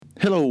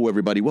Hello,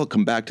 everybody.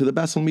 Welcome back to the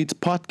Basil Meets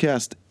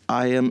podcast.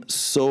 I am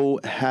so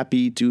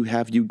happy to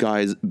have you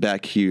guys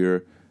back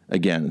here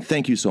again.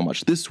 Thank you so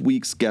much. This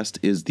week's guest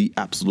is the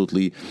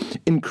absolutely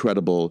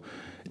incredible,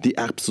 the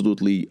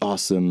absolutely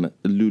awesome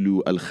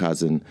Lulu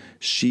Al-Khazin.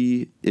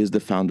 She is the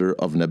founder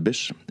of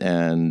Nabish,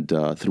 and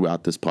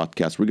throughout this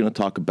podcast, we're going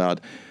to talk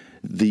about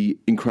the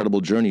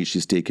incredible journey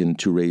she's taken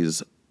to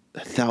raise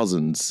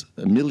thousands,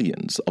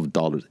 millions of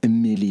dollars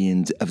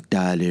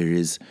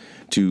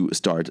to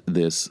start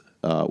this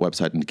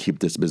website and keep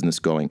this business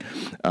going.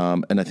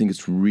 And I think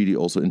it's really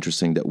also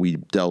interesting that we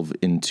delve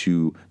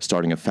into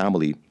starting a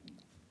family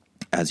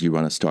as you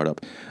run a startup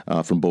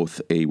from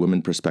both a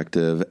women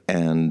perspective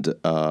and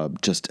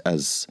just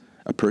as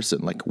a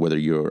person, like whether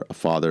you're a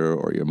father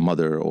or your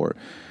mother or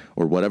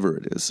whatever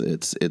it is.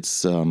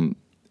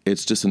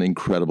 It's just an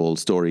incredible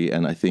story,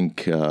 and I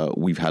think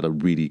we've had a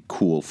really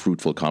cool,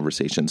 fruitful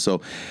conversation.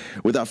 So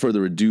without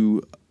further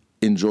ado,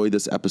 enjoy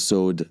this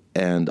episode,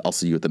 and I'll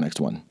see you at the next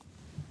one.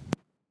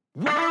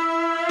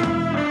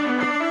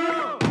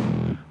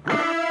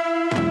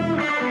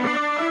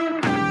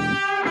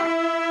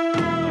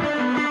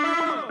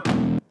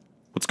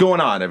 What's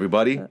going on,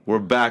 everybody? We're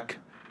back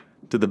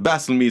to the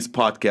Basil Meets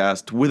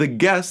podcast with a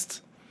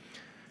guest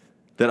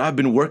that I've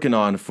been working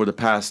on for the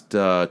past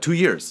 2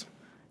 years.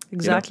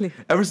 Exactly. You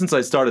know, ever since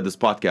I started this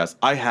podcast,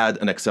 I had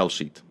an Excel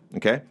sheet,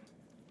 okay?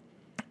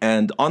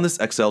 And on this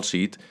Excel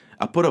sheet,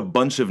 I put a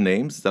bunch of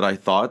names that I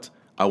thought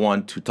I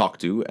want to talk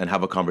to and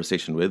have a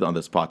conversation with on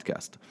this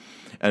podcast.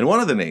 And one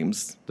of the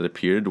names that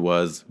appeared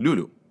was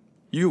Lulu.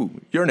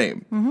 Your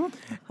name. Mm-hmm.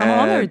 I'm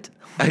honored.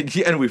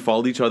 And we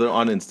followed each other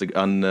on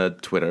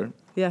Twitter.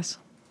 Yes.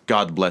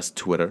 God bless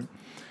Twitter.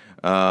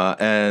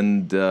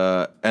 And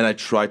I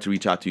tried to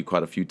reach out to you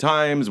quite a few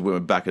times. We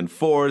went back and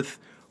forth.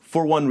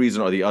 For one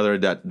reason or the other,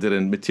 that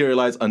didn't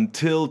materialize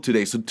until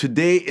today. So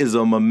today is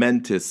a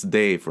momentous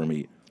day for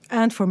me.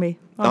 And for me.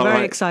 I'm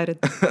very excited.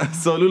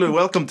 So Lulu,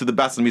 welcome to the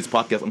Basil Meets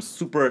podcast. I'm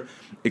super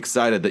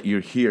excited that you're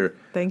here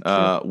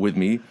with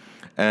me.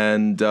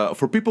 And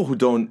for people who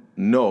don't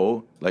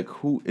know, like,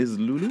 who is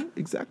Lulu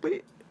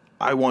exactly?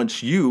 I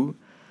want you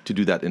to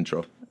do that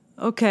intro.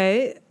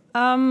 Okay.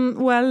 I'm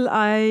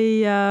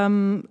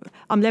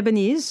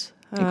Lebanese.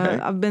 Okay.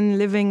 I've been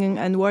living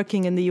and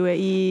working in the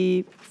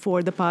UAE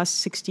for the past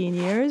 16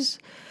 years.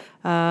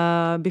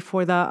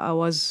 Before that, I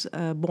was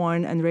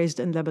born and raised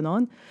in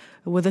Lebanon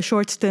with a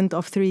short stint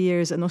of 3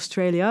 years in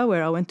Australia,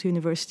 where I went to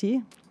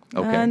university.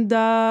 Okay. And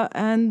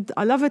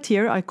I love it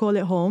here. I call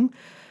it home.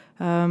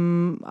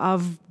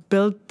 I've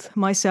built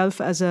myself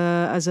as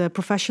a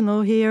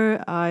professional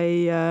here.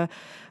 I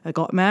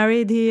got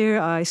married here.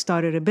 I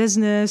started a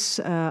business.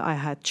 I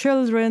had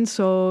children.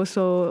 So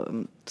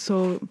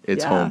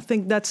it's yeah, home. I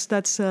think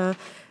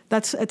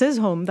it is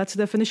home. That's the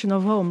definition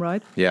of home,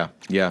 right? Yeah.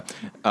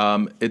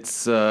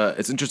 It's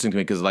interesting to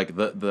me because like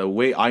the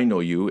way I know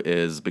you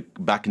is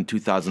back in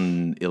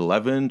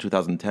 2011,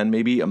 2010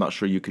 maybe. I'm not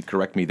sure, you could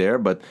correct me there,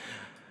 but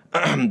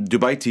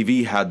Dubai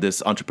TV had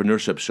this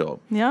entrepreneurship show.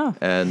 Yeah.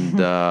 And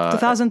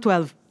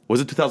 2012. Was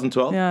it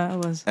 2012? Yeah,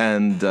 it was.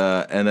 And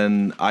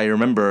then I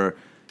remember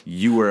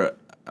you were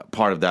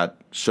part of that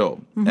show.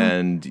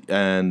 Mm-hmm.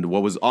 And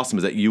what was awesome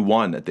is that you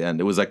won at the end.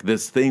 It was like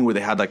this thing where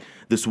they had like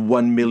this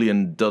 1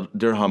 million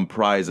dirham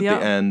prize at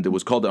the end. It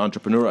was called The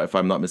Entrepreneur, if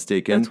I'm not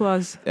mistaken. It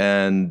was.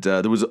 And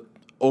there was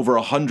over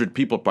 100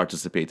 people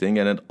participating,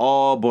 and it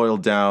all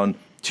boiled down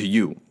to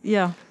you.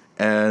 Yeah.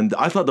 And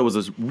I thought that was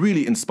a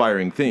really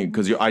inspiring thing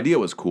because your idea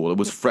was cool. It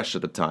was fresh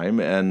at the time.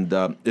 And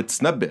it's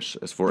Nabish.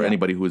 As for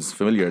anybody who is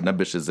familiar,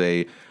 Nabish is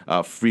a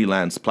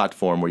freelance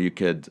platform where you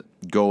could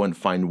go and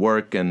find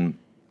work and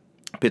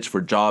pitch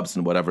for jobs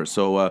and whatever.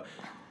 So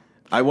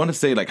I want to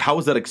say, like, how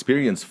was that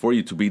experience for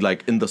you to be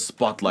like in the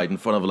spotlight in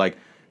front of like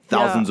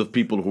thousands of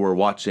people who are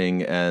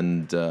watching?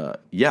 And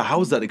how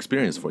was that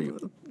experience for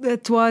you?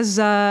 It was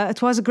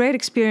a great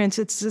experience.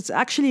 It's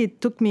actually,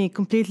 it took me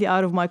completely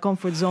out of my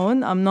comfort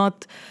zone. I'm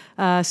not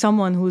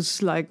someone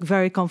who's like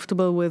very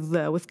comfortable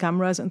with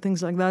cameras and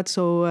things like that.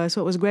 So it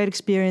was a great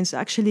experience.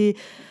 Actually,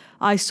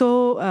 I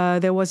saw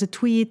there was a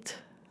tweet.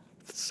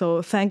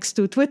 So thanks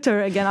to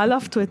Twitter again. I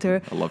love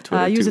Twitter. I love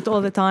Twitter. I use it all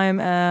the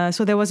time.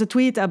 So there was a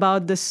tweet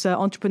about this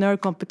entrepreneur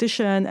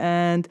competition,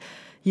 and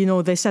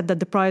they said that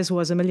the prize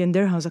was 1 million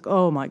dirhams. I was like,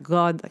 oh my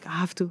God, like I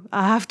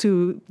have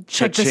to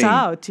check this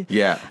out.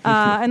 Yeah.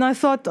 And I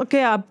thought,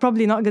 okay, I'm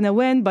probably not going to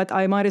win, but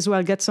I might as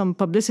well get some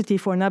publicity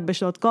for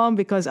nabish.com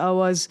because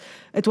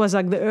it was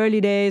like the early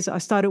days. I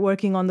started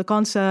working on the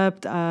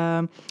concept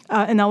and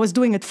I was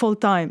doing it full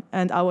time,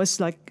 and I was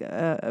like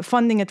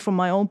funding it from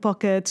my own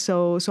pocket.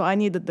 So I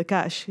needed the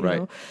cash, you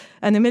know.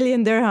 And 1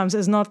 million dirhams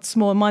is not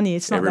small money.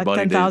 It's not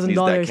Everybody like $10,000.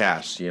 Needs that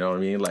cash, you know what I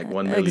mean? Like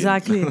 1 million.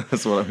 Exactly.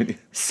 That's what I mean.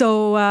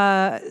 So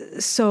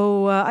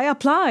I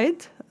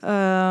applied,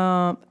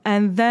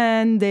 and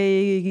then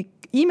they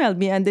emailed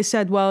me and they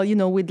said, well,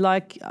 we'd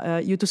like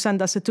you to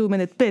send us a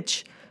 2-minute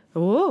pitch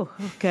Oh,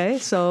 okay.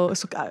 So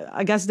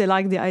I guess they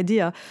like the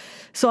idea.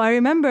 So I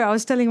remember I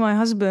was telling my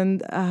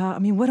husband, I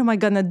mean, what am I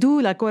gonna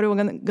do? Like, what am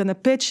I gonna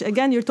pitch?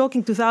 Again, you're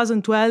talking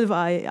 2012.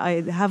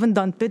 I haven't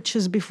done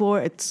pitches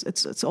before.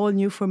 It's all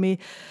new for me.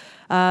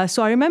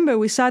 So I remember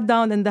we sat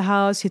down in the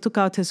house. He took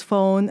out his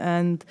phone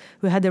and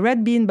we had a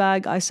red bean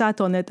bag. I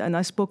sat on it and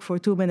I spoke for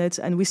 2 minutes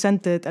and we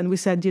sent it and we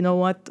said, you know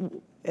what,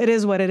 it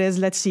is what it is.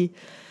 Let's see.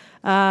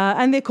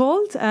 And they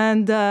called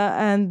and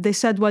they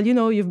said, well, you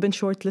know, you've been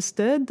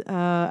shortlisted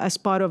as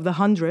part of the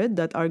 100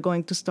 that are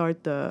going to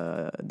start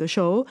the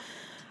show.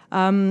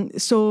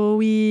 So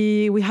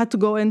we had to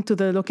go into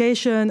the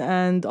location,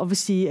 and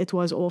obviously it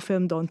was all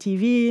filmed on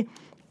TV.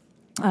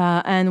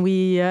 And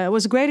it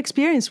was a great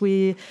experience.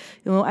 We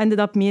ended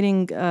up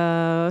meeting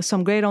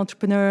some great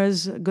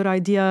entrepreneurs, good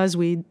ideas.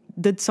 We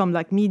did some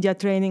like media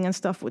training and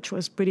stuff, which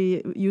was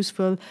pretty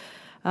useful.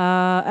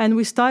 And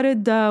we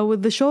started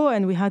with the show,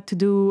 and we had to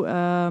do,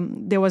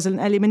 there was an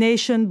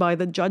elimination by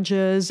the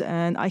judges,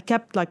 and I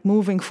kept like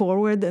moving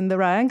forward in the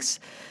ranks.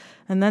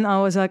 And then I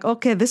was like,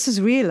 okay, this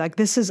is real. Like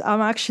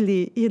I'm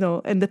actually,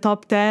 in the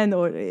top 10,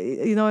 or,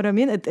 you know what I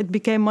mean? It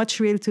became much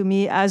real to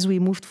me as we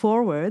moved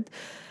forward.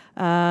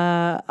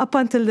 Up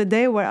until the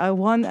day where I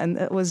won, and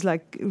it was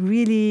like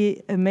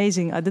really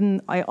amazing.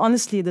 I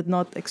honestly did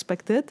not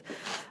expect it.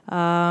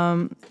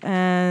 And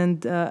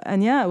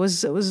yeah, it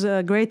was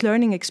a great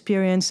learning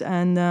experience,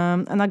 and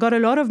I got a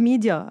lot of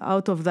media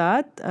out of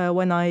that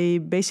when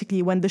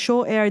the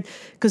show aired,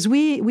 because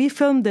we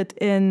filmed it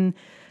in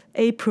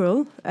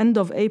April, end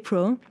of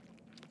April.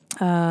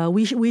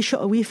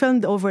 We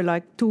filmed over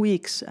like 2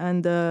 weeks,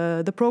 and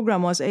the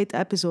program was 8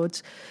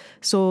 episodes.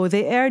 So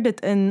they aired it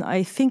in,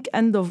 I think,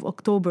 end of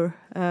October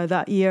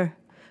that year.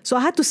 So I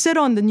had to sit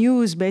on the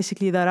news,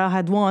 basically, that I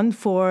had won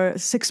for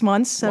 6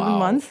 months, 7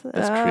 months.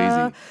 That's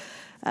crazy.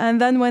 And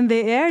then when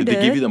they aired it... Did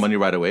they give you the money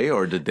right away,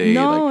 or did they...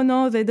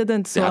 No, they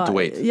didn't. They had to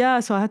wait.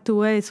 Yeah, so I had to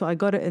wait. So I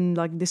got it in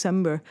like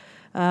December.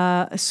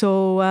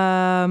 So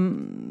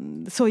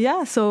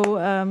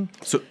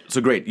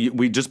great.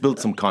 We just built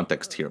some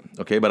context here,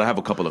 okay? But I have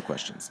a couple of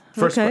questions.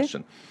 First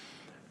question.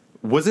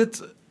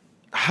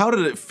 How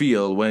did it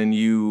feel when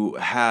you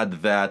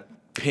had that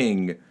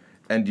ping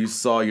and you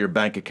saw your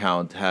bank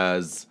account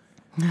has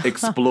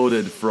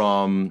exploded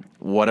from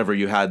whatever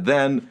you had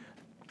then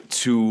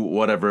to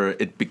whatever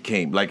it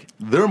became? Like,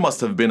 there must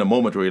have been a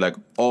moment where you're like,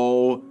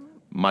 oh,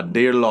 my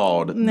dear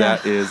Lord,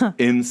 that is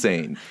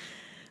insane.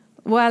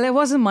 Well, it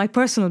wasn't my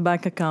personal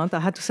bank account. I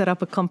had to set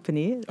up a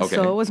company,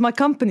 so it was my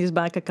company's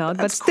bank account.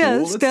 That's but still,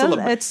 cool.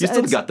 You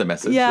still got the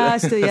message. Yeah,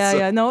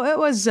 yeah. No, it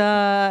was.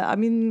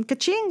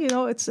 Ka-ching!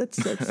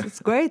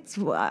 It's great.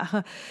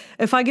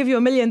 If I give you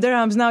 $1 million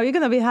dirhams now, you're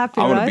gonna be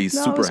happy. I want to be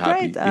super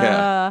happy. Great.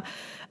 Yeah.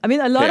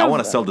 I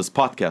want to sell this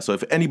podcast. So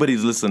if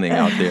anybody's listening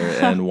out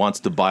there and wants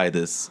to buy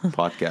this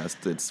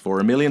podcast, it's for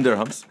 $1 million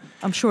dirhams.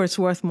 I'm sure it's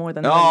worth more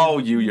than. Oh,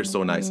 you're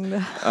so nice.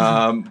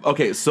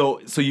 Okay, so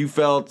you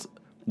felt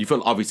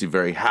obviously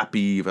very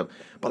happy, but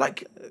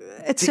like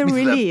it's a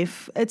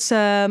relief. It's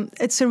a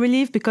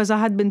relief because I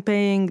had been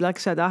paying, like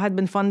I said, I had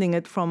been funding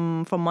it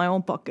from my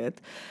own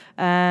pocket,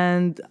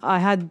 and I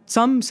had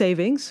some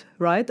savings,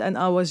 right? And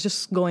I was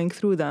just going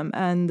through them,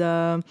 and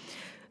I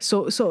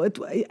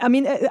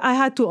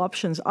had two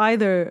options: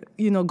 either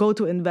go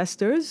to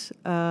investors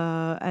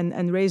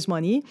and raise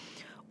money,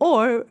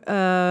 or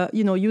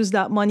use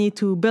that money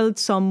to build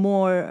some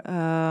more.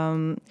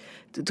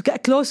 To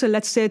get closer,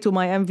 let's say, to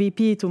my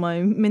MVP, to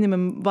my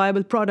minimum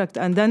viable product,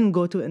 and then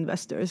go to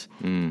investors.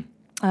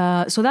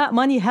 So that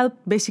money helped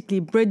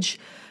basically bridge,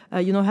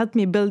 helped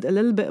me build a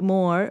little bit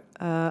more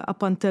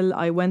up until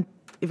I went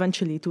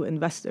eventually to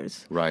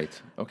investors.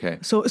 Right. Okay.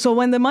 So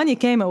when the money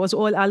came, it was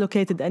all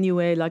allocated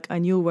anyway. Like I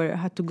knew where I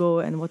had to go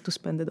and what to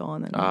spend it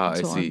on. And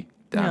I so see.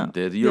 On. Damn,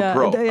 dude, you're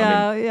pro.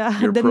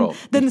 You're pro.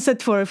 Didn't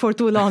sit for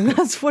too long.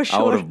 That's for sure.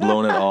 I would have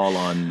blown it all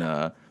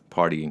on.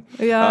 Partying,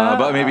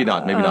 but maybe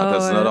not.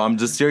 I'm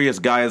just serious,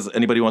 guys.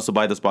 Anybody wants to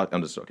buy this podcast?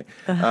 I'm just joking.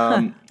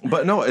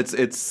 But no,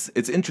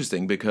 it's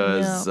interesting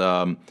because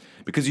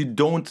you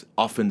don't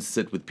often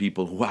sit with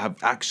people who have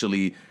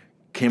actually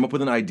came up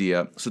with an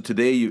idea. So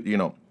today,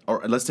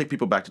 or let's take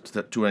people back to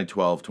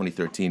 2012,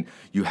 2013.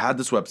 You had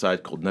this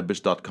website called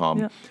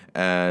netbish.com,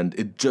 and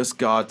it just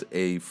got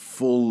a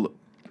full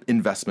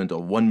investment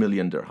of 1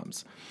 million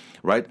dirhams.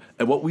 Right?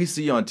 And what we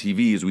see on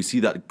TV is we see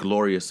that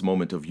glorious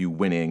moment of you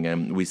winning,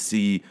 and we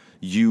see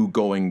you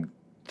going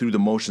through the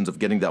motions of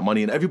getting that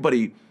money, and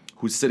everybody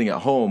who's sitting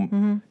at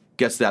home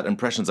gets that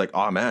impression. It's like,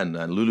 oh man,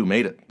 Lulu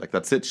made it. Like,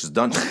 that's it. She's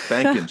done. She's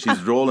banking.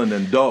 She's rolling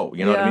in dough.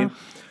 You know what I mean?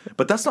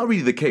 But that's not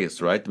really the case,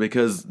 right?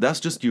 Because that's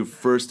just your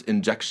first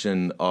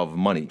injection of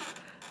money.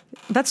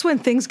 That's when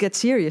things get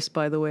serious,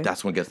 by the way.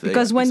 That's when it gets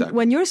because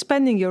when you're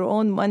spending your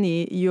own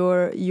money,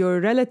 you're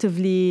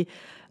relatively...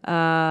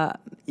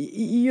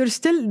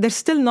 there's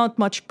still not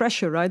much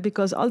pressure, right?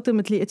 Because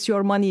ultimately it's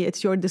your money,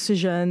 it's your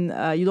decision.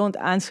 You don't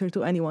answer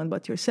to anyone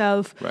but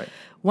yourself. Right.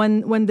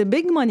 When the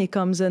big money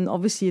comes in,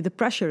 obviously the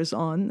pressure is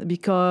on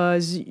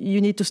because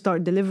you need to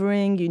start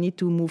delivering, you need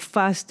to move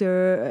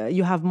faster,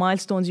 you have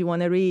milestones you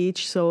want to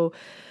reach. So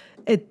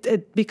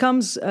it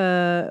becomes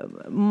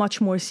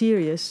much more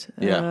serious.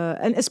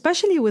 And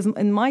especially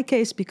in my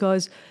case,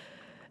 because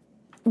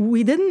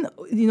we didn't,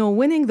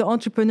 winning the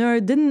entrepreneur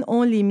didn't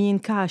only mean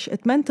cash.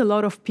 It meant a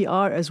lot of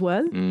PR as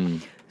well.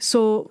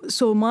 So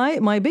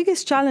my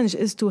biggest challenge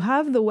is to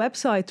have the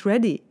website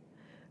ready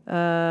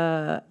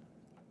and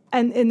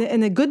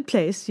in a good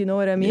place, you know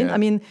what I mean? Yeah. I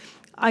mean,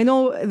 I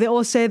know they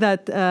all say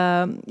that,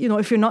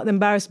 if you're not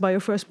embarrassed by your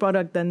first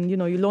product, then,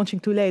 you're launching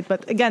too late.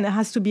 But again, it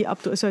has to be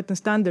up to a certain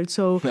standard.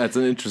 So that's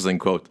an interesting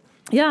quote.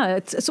 Yeah,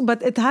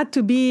 but it had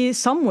to be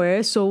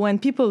somewhere. So when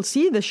people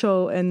see the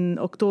show in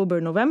October,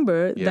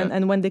 November, then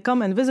and when they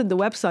come and visit the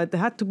website,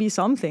 there had to be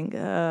something.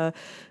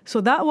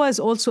 So that was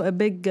also a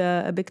big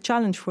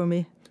challenge for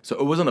me. So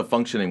it wasn't a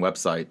functioning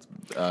website.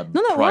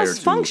 No, it was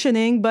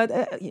functioning, but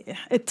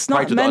it's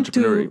not meant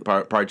to.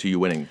 Prior to you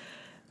winning.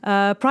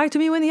 Prior to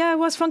me winning, it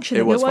was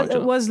functioning. It was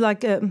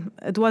like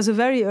it was a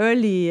very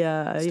early,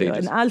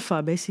 an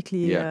alpha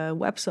basically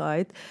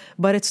website,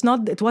 but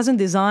it wasn't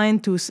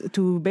designed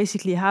to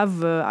basically have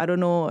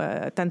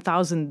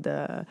 10,000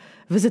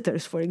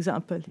 visitors, for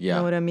example. You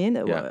know what I mean?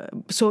 Yeah.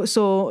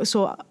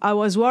 So I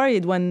was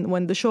worried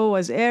when the show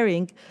was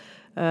airing.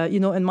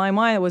 In my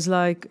mind, I was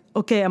like,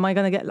 okay, am I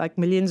going to get like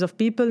millions of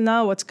people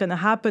now? What's going to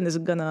happen? Is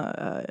it going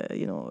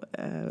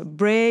to,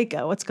 break?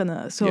 What's going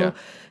to...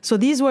 So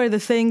these were the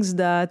things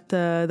that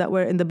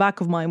were in the back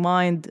of my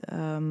mind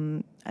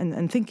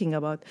and thinking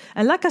about.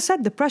 And like I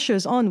said, the pressure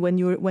is on when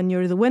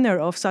you're the winner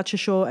of such a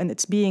show and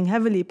it's being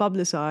heavily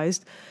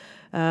publicized.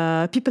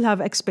 People have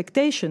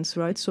expectations,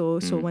 right? So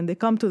when they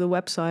come to the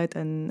website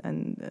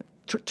and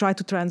try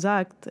to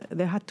transact,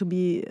 there had to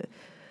be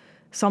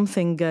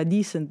something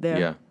decent there.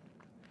 Yeah.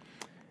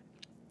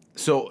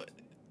 So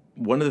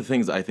one of the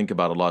things I think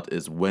about a lot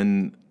is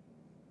when,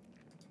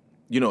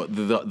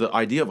 the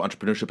idea of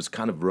entrepreneurship is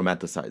kind of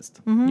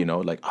romanticized.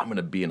 Like I'm going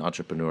to be an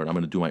entrepreneur and I'm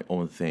going to do my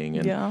own thing.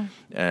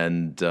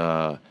 And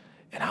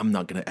I'm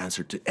not going to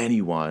answer to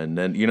anyone.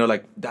 And,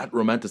 like that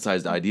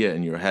romanticized idea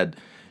in your head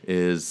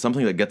is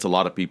something that gets a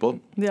lot of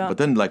people. Yeah. But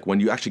then like when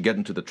you actually get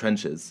into the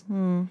trenches,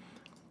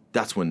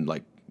 that's when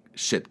like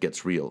shit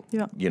gets real,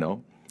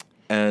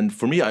 And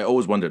for me, I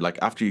always wondered, like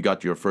after you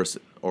got your first,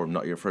 or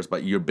not your first,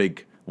 but your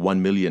big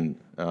 1 million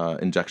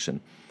injection,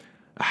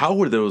 how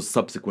were those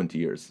subsequent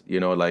years,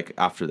 like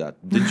after that?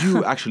 Did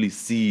you actually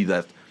see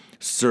that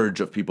surge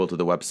of people to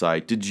the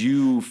website? Did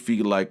you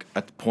feel like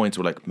at points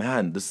where like,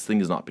 man, this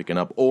thing is not picking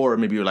up? Or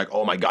maybe you're like,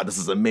 oh my God, this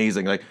is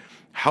amazing. Like,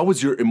 how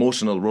was your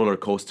emotional roller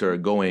coaster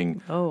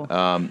going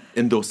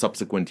in those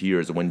subsequent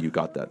years when you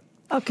got that?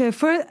 Okay,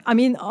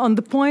 on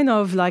the point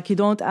of like you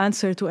don't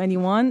answer to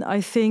anyone,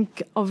 I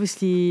think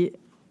obviously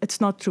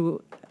it's not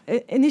true.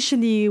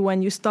 Initially,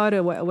 when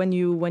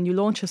you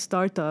launch a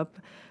startup,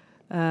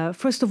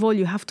 first of all,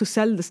 you have to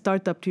sell the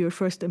startup to your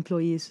first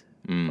employees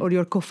or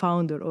your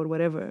co-founder or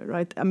whatever,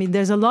 right? I mean,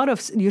 there's a lot of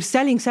you're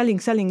selling.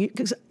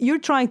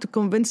 You're trying to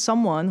convince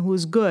someone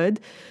who's good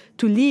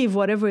to leave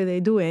whatever they're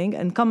doing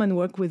and come and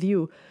work with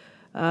you.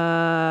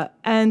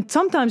 And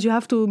sometimes you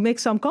have to make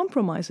some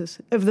compromises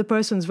if the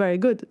person's very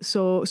good.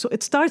 So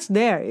it starts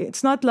there.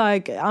 It's not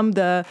like I'm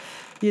the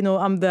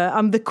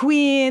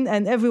queen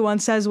and everyone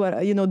says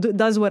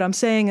does what I'm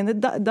saying, and it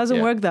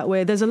doesn't work that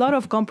way. There's a lot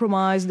of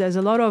compromise. There's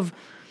a lot of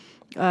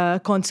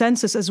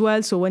consensus as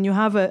well. So when you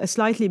have a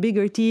slightly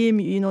bigger team,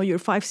 you're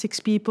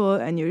 5-6 people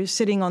and you're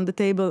sitting on the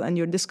table and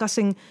you're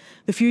discussing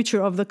the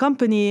future of the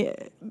company,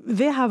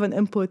 they have an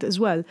input as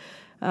well.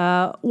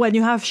 When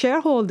you have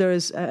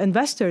shareholders,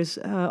 investors,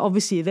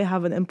 obviously they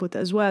have an input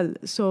as well.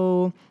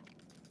 So,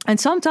 and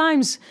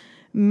sometimes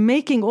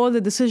making all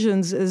the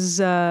decisions is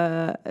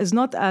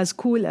not as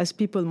cool as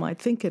people might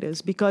think it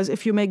is, because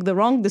if you make the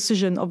wrong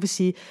decision,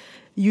 obviously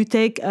you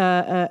take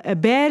a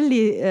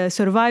barely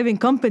surviving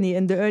company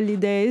in the early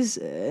days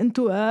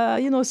into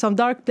some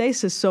dark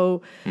places.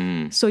 So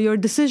your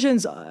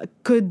decisions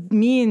could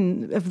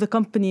mean if the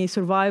company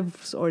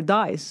survives or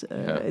dies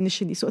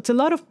initially. So it's a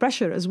lot of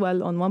pressure as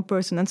well on one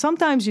person, and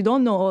sometimes you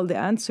don't know all the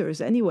answers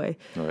anyway.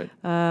 Right.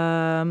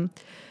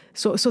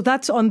 So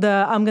that's on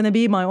the I'm going to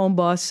be my own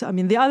boss. I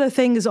mean, the other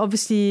thing is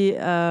obviously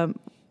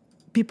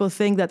people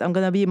think that I'm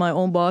going to be my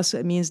own boss.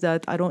 It means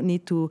that I don't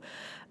need to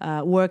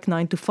work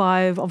 9 to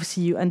 5.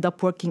 Obviously, you end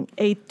up working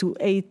 8 to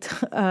 8.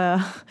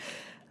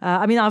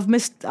 I mean, I've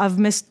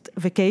missed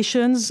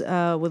vacations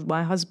with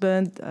my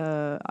husband.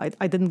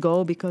 I didn't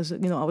go because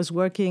I was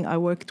working. I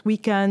worked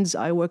weekends.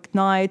 I worked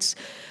nights.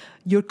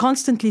 You're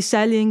constantly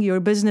selling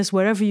your business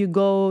wherever you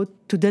go.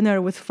 To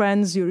dinner with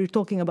friends, you're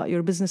talking about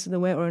your business in a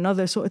way or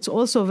another. So it's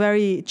also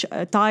very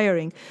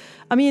tiring.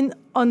 I mean,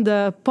 on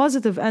the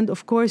positive end,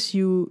 of course,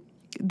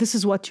 this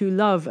is what you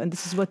love and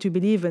this is what you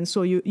believe in.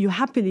 So you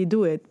happily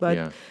do it.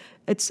 But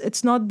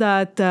it's not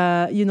that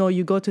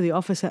you go to the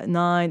office at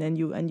 9 and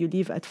you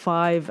leave at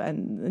 5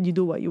 and you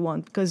do what you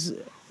want. Because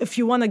if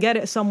you want to get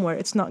it somewhere,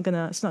 it's not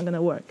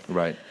gonna work.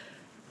 Right.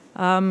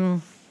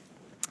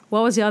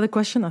 What was the other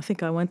question? I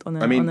think I went on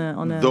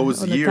a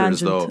those years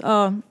tangent.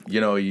 Though.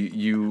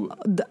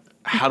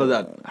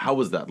 How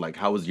was that? Like,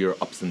 how was your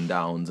ups and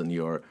downs and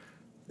your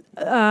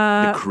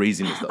The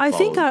craziness that I followed.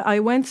 think I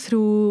went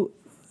through.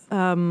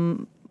 I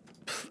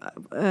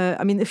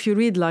mean, if you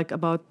read like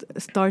about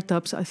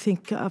startups, I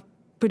think I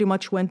pretty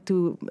much went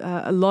to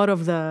a lot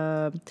of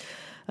the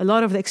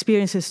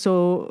experiences.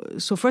 So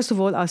first of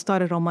all, I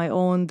started on my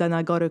own. Then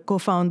I got a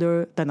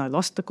co-founder. Then I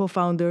lost the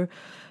co-founder.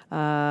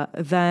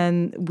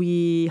 Then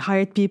we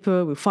hired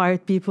people. We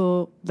fired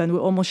people. Then we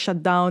almost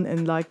shut down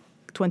in like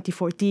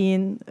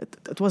 2014.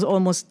 It was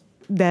almost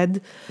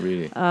dead.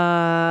 Really?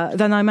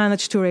 Then I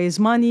managed to raise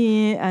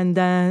money, and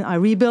then I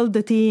rebuilt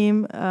the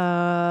team.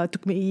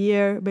 Took me a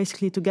year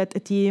basically to get a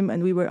team,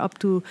 and we were up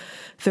to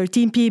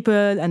 13 people.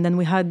 And then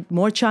we had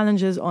more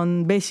challenges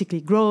on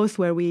basically growth,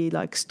 where we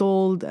like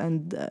stalled,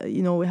 and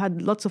we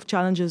had lots of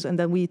challenges. And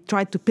then we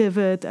tried to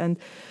pivot and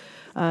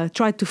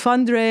tried to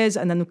fundraise,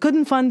 and then we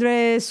couldn't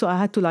fundraise, so I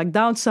had to like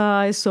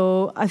downsize.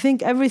 So I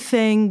think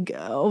everything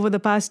over the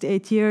past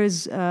 8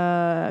 years,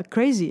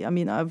 crazy. I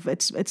mean, I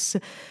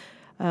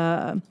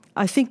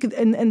think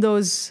in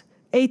those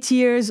 8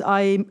 years,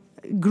 I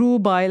grew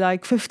by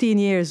like 15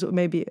 years,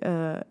 maybe.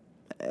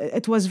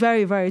 It was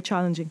very, very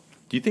challenging.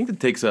 Do you think it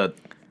takes a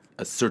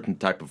certain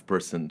type of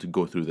person to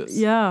go through this?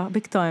 Yeah,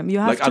 big time. You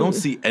have like, I don't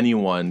see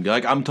anyone,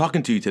 like, I'm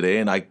talking to you today,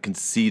 and I can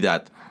see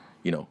that,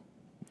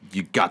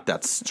 you got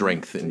that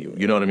strength in you.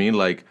 You know what I mean?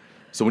 Like,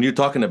 so when you're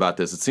talking about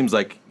this, it seems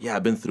like, yeah,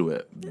 I've been through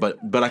it.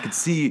 But I could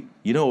see,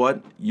 you know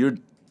what? You're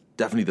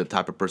definitely the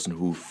type of person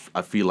who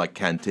I feel like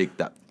can take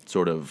that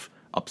sort of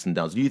ups and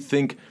downs. Do you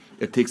think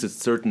it takes a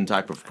certain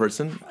type of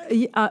person?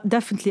 Yeah,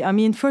 definitely. I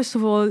mean, first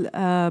of all,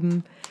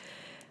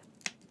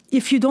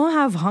 if you don't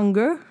have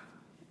hunger,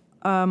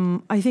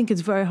 I think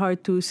it's very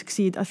hard to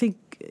succeed. I think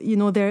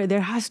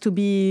there has to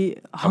be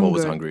hunger. I'm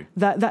always hungry.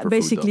 That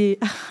basically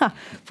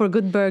for a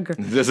good burger.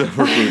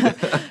 For food.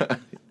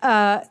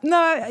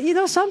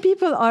 No, some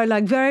people are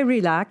like very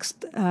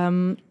relaxed.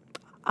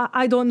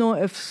 I don't know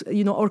if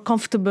or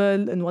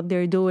comfortable in what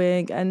they're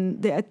doing,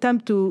 and they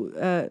attempt to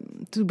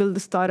build a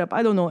startup.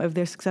 I don't know if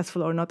they're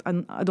successful or not,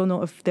 and I don't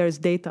know if there's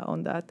data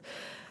on that.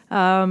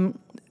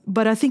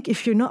 But I think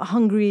if you're not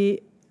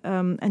hungry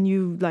and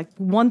you like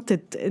want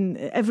it, and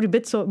every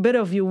bit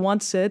of you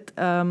wants it,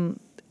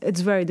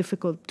 it's very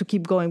difficult to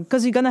keep going,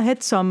 because you're gonna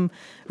hit some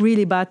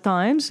really bad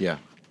times. Yeah.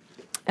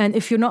 And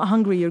if you're not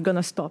hungry, you're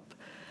gonna stop.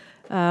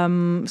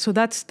 So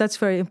that's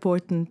very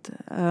important.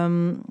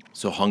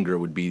 So hunger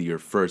would be your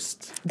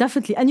first.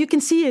 Definitely, and you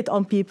can see it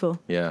on people.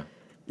 Yeah.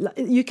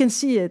 You can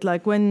see it,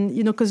 like when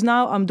because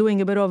now I'm doing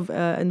a bit of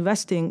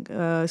investing.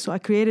 So I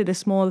created a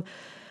small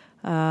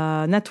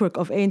network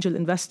of angel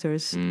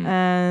investors,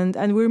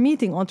 and we're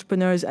meeting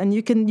entrepreneurs, and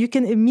you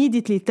can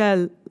immediately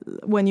tell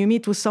when you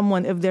meet with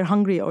someone if they're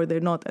hungry or they're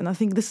not. And I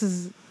think this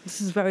is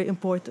very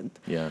important.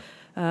 Yeah.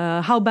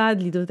 How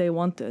badly do they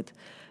want it?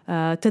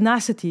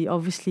 Tenacity,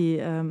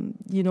 obviously.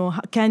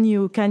 Can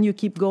you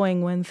keep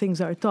going when things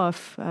are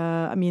tough?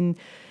 I mean,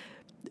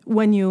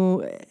 when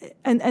you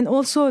and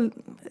also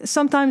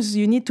sometimes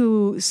you need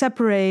to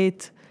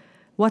separate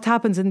what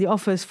happens in the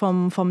office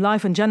from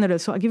life in general.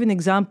 So I'll give you an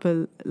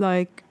example,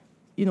 like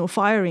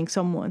firing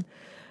someone.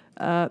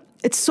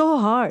 It's so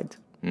hard.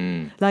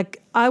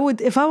 Like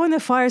if I want to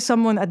fire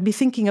someone, I'd be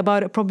thinking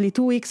about it probably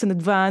 2 weeks in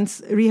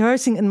advance,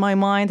 rehearsing in my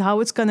mind how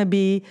it's gonna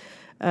be.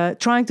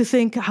 Trying to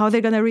think how they're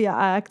going to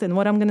react and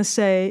what I'm going to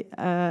say.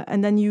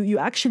 And then you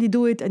actually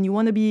do it, and you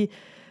want to be,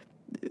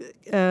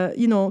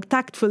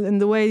 tactful in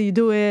the way you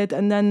do it.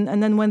 And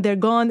then when they're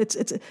gone, it's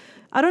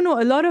I don't know,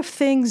 a lot of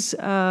things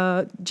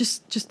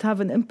just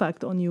have an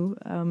impact on you.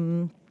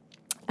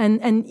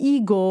 And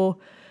ego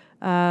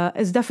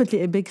is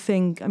definitely a big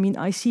thing. I mean,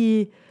 I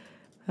see,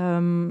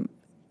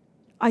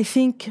 I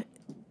think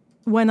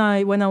when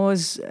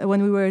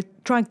we were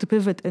trying to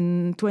pivot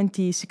in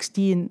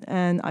 2016,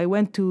 and I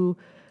went to,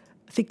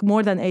 I think,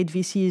 more than 8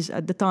 VCs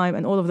at the time,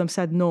 and all of them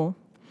said no.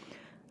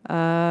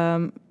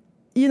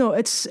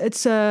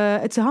 It's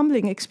a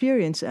humbling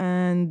experience,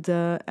 and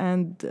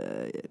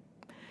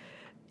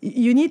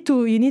you need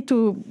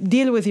to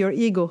deal with your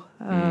ego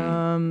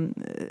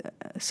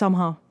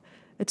somehow.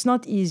 It's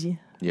not easy.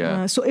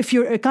 Yeah. So if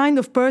you're a kind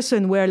of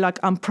person where like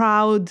I'm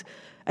proud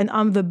and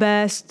I'm the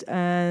best,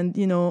 and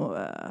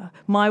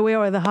my way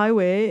or the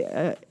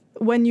highway.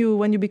 When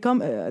you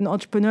become an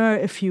entrepreneur,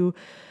 if you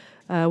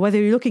whether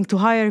you're looking to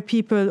hire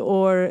people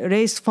or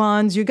raise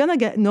funds, you're gonna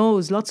get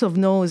no's, lots of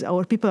no's,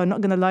 or people are not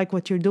gonna like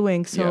what you're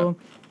doing. So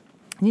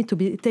you need to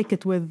take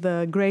it with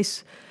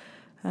grace,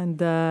 and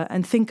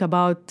think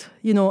about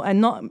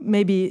and not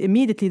maybe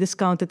immediately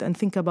discount it, and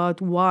think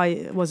about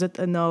why was it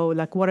a no?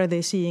 Like, what are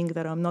they seeing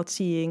that I'm not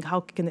seeing?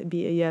 How can it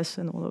be a yes,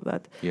 and all of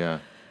that? Yeah.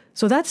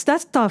 So that's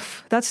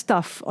tough. That's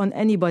tough on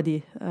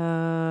anybody.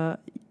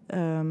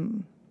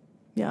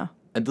 Yeah.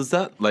 And does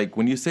that, like,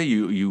 when you say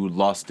you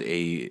lost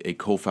a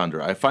co-founder,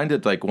 I find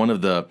it like one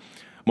of the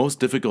most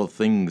difficult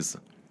things.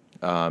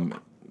 I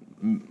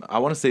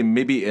want to say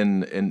maybe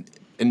in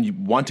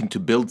wanting to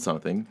build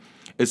something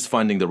is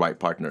finding the right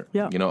partner.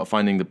 Yeah.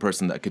 Finding the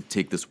person that could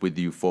take this with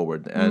you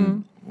forward.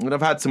 And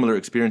I've had similar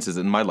experiences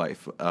in my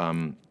life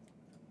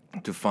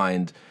to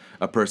find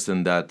a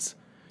person that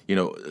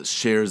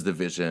shares the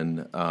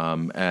vision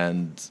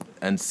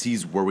and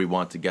sees where we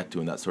want to get to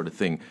and that sort of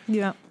thing.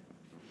 Yeah.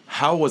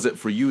 How was it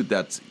for you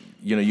that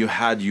you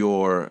had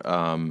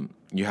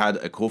you had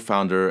a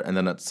co-founder, and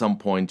then at some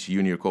point you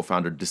and your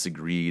co-founder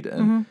disagreed,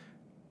 and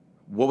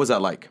what was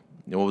that like?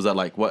 What was that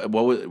like?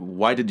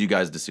 Why did you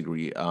guys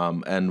disagree?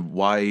 And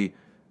why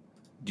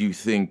do you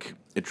think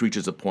it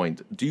reaches a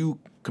point? Do you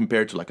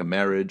compare it to like a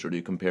marriage, or do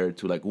you compare it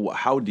to like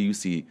how do you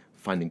see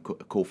finding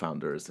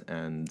co-founders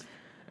and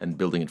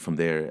building it from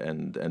there,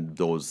 and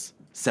those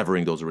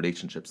severing those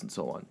relationships and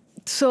so on?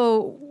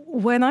 So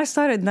when I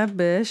started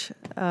NetBish,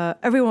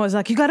 everyone was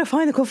like, "You got to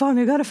find a co-founder.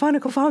 You got to find a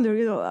co-founder."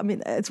 I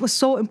mean, it was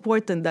so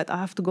important that I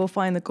have to go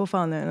find a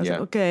co-founder. And I was like,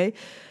 "Okay,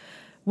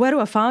 where do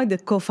I find a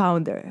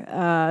co-founder?"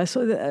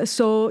 So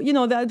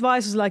the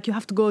advice is like you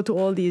have to go to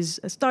all these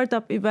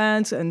startup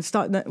events and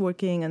start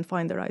networking and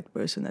find the right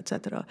person,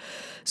 etc.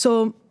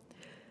 So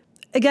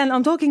again,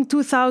 I'm talking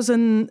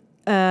 2000.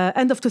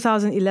 End of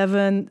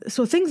 2011,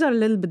 so things are a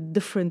little bit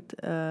different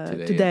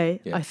today.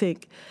 Yeah. I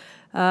think.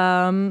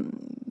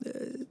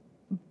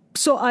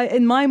 So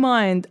in my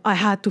mind, I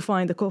had to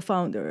find a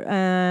co-founder,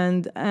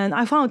 and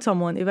I found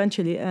someone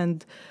eventually,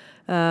 and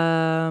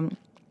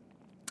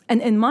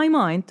in my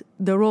mind,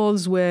 the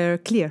roles were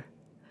clear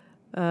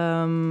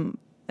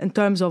in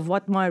terms of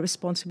what my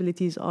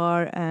responsibilities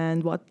are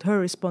and what her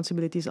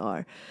responsibilities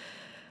are.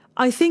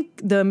 I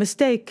think the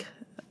mistake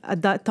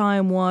at that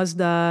time was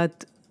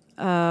that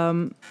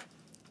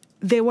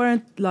they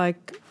weren't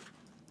like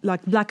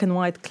black and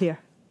white clear,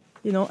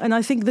 And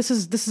I think this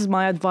is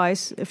my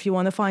advice if you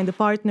want to find a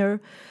partner,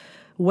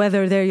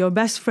 whether they're your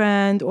best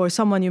friend or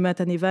someone you met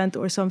at an event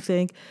or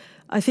something.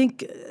 I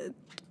think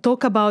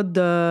talk about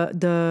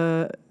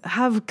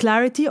have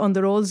clarity on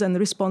the roles and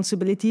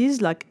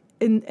responsibilities, like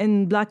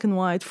in black and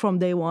white from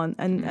day one,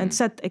 and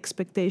set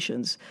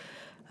expectations,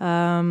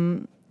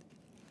 and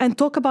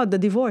talk about the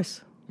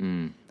divorce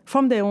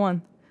from day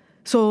one.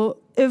 So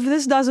if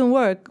this doesn't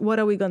work, what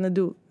are we going to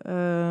do?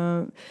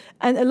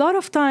 And a lot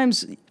of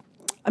times,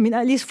 I mean,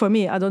 at least for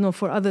me, I don't know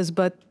for others,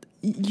 but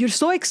you're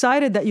so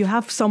excited that you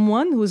have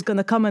someone who's going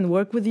to come and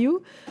work with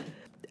you.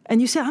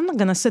 And you say, I'm not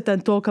going to sit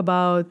and talk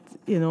about,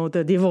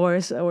 the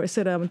divorce, or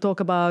sit and talk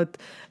about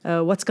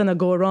what's going to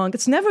go wrong.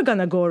 It's never going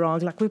to go wrong.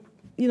 Like,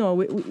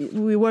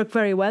 we work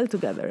very well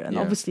together. And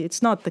obviously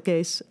it's not the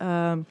case.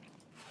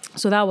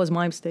 So that was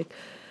my mistake.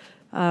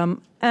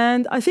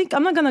 And I think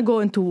I'm not going to go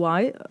into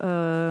why,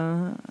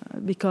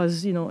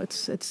 because,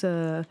 it's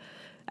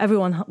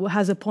everyone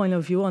has a point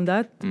of view on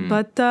that.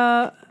 But,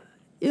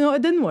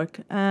 it didn't work.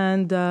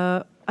 And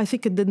I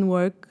think it didn't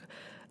work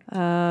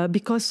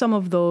because some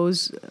of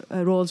those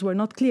roles were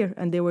not clear.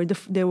 And there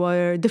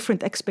were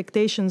different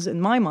expectations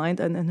in my mind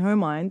and in her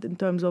mind in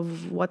terms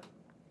of what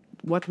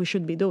we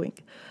should be doing.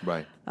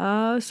 Right.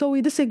 So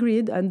we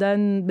disagreed. And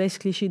then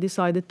basically she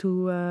decided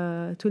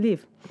to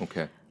leave.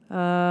 Okay.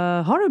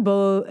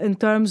 Horrible in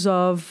terms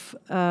of,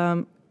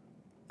 as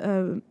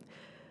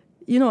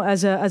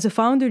a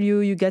founder,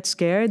 you get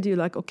scared.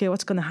 You're like, okay,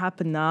 what's going to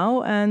happen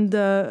now? And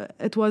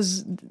it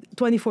was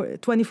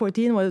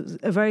 2014 was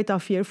a very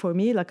tough year for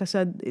me. Like I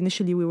said,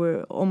 initially we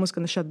were almost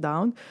going to shut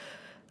down.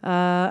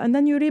 And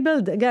then you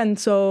rebuild again.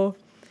 So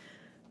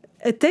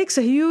it takes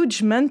a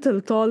huge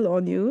mental toll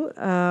on you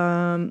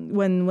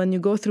when you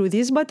go through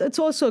these, but it's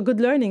also a good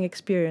learning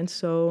experience.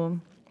 So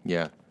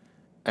yeah.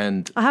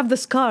 And I have the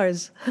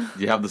scars.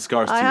 You have the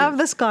scars too. I have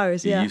the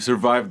scars, yeah. You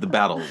survived the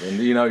battle, and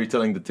you're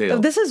telling the tale.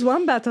 This is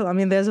one battle. I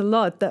mean, there's a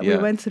lot that we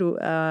went through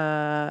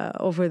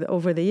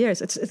over the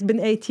years. It's been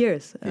 8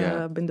 years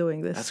I've been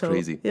doing this. That's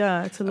crazy.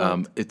 Yeah, it's a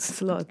lot.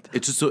 It's a lot.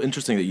 It's just so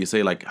interesting that you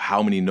say like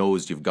how many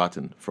no's you've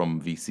gotten from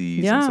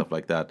VCs and stuff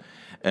like that.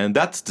 And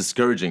that's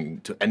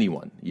discouraging to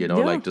anyone,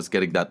 like just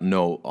getting that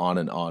no on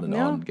and on and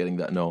on, getting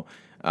that no.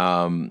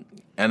 And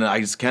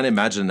I just can't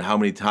imagine how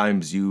many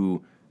times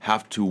you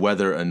have to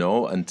weather a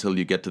no until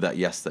you get to that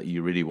yes that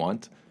you really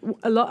want.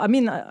 A lot. I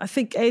mean, I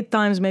think 8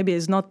 times maybe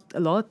is not a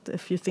lot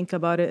if you think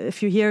about it.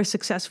 If you hear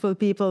successful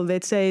people,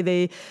 they'd say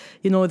they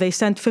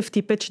sent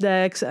 50 pitch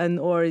decks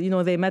or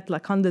they met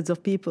like hundreds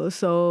of people.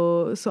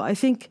 So I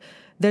think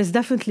there's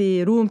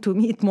definitely room to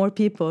meet more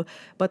people.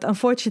 But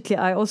unfortunately,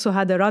 I also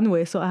had a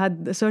runway, so I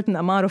had a certain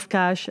amount of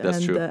cash.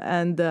 That's true.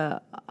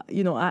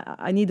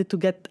 I needed to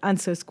get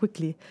answers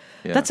quickly.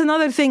 Yeah. That's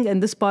another thing in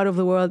this part of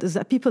the world is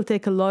that people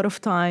take a lot of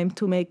time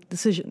to make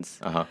decisions.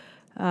 Uh-huh.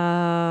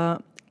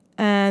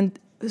 And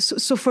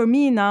so for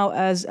me now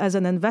as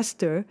an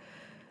investor,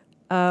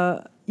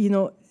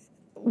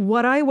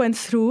 what I went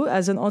through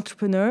as an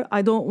entrepreneur,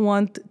 I don't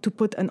want to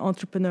put an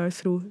entrepreneur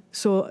through.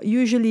 So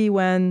usually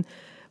when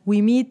we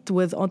meet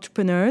with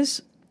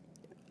entrepreneurs,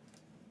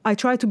 I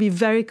try to be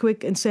very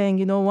quick in saying,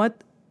 you know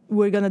what,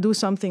 we're going to do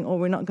something or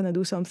we're not going to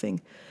do something.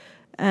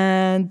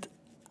 And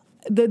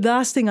the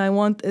last thing I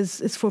want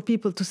is for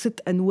people to sit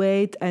and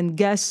wait and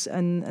guess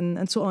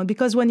and so on.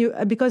 Because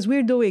because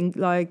we're doing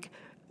like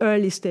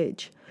early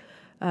stage.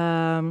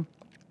 So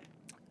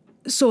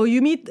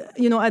you meet,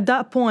 at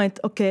that point,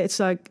 okay, it's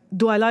like,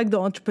 do I like the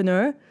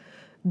entrepreneur?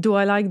 Do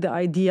I like the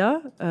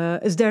idea?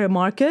 Is there a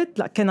market?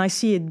 Like, can I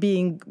see it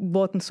being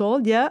bought and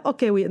sold? Yeah,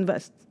 okay, we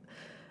invest.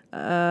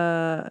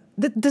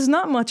 There's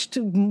not much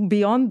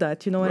beyond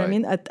that, you know what I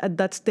mean, at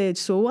that stage.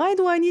 So why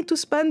do I need to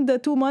spend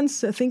 2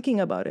 months thinking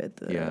about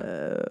it?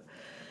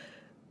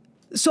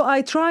 So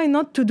I try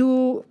not to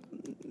do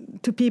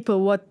to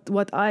people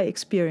what I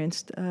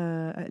experienced,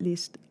 at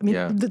least. I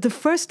mean, the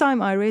first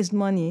time I raised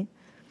money,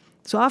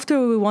 so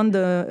after we won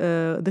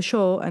the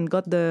show and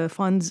got the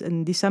funds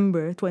in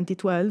December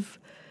 2012,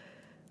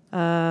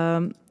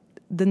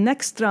 the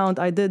next round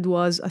I did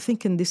was, I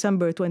think, in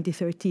December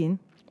 2013.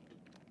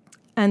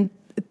 And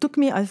it took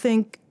me, I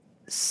think,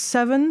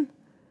 7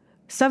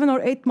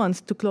 or 8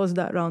 months to close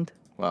that round.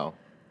 Wow.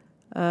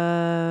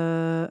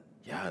 Yeah,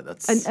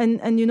 that's...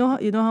 And you know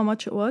how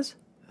much it was?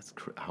 That's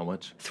how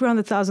much?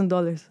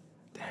 $300,000.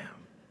 Damn.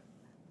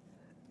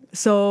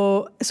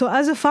 So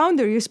as a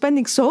founder, you're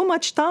spending so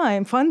much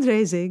time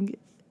fundraising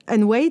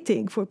and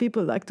waiting for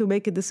people like to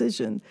make a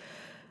decision.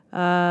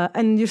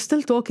 And you're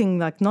still talking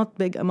like not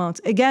big amounts.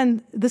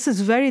 Again, this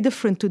is very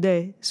different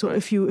today. So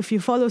if you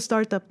follow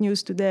startup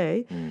news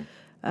today,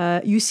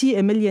 you see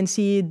 1 million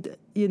seed.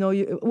 You know,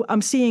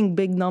 I'm seeing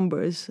big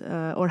numbers,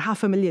 or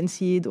 500,000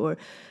 seed, or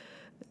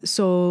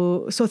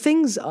so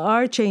things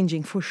are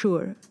changing for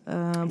sure.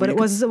 But it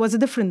was a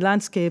different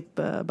landscape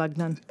back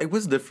then. It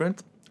was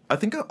different. I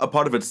think a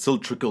part of it still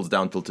trickles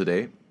down till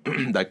today.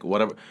 Like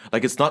whatever,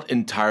 like it's not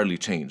entirely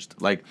changed.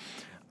 Like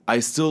I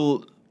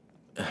still.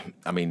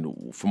 I mean,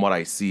 from what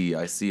I see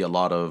a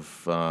lot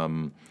of,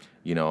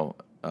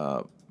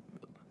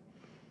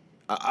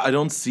 I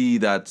don't see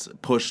that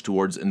push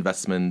towards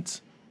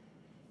investment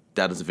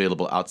that is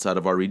available outside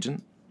of our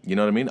region. You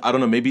know what I mean? I don't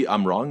know, maybe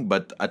I'm wrong,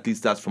 but at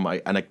least that's from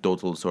my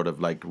anecdotal sort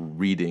of like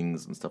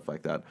readings and stuff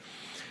like that.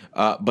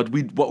 But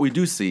what we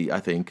do see,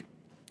 I think,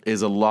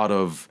 is a lot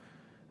of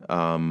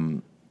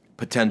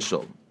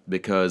potential,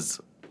 because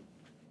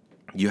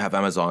you have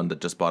Amazon that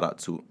just bought out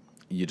Souq.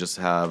 You just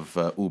have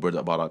Uber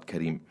that bought out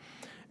Careem.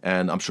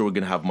 And I'm sure we're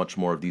going to have much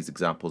more of these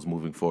examples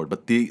moving forward.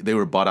 But they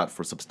were bought out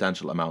for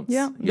substantial amounts.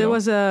 Yeah, there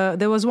was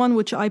one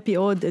which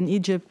IPO'd in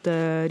Egypt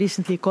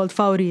recently called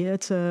Fawry.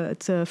 It's a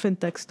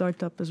fintech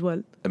startup as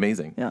well.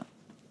 Amazing. Yeah.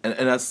 And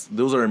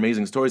those are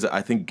amazing stories that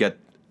I think get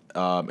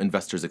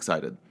investors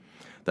excited.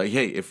 That,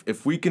 hey,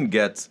 if we can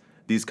get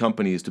these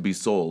companies to be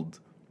sold,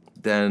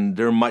 then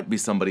there might be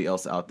somebody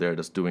else out there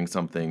that's doing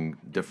something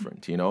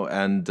different, you know?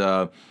 And...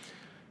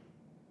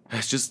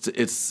 it's just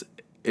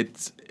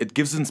it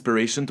gives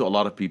inspiration to a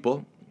lot of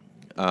people,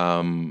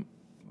 but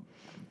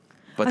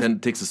then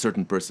it takes a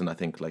certain person, I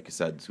think, like you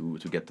said, to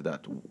get to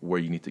that where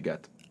you need to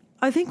get.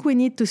 I think we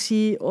need to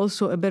see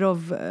also a bit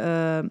of.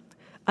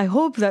 I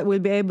hope that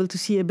we'll be able to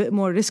see a bit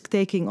more risk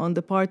taking on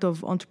the part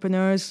of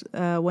entrepreneurs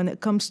when it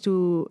comes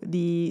to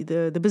the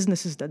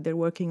businesses that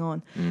they're working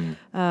on.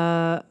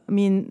 I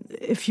mean,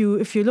 if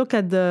you look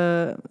at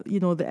the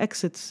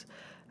exits.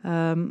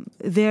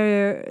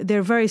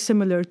 They're very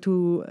similar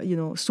to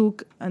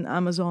Souq and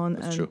Amazon.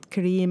 That's and true.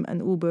 Careem and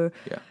Uber.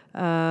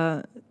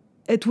 Yeah.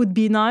 It would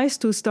be nice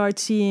to start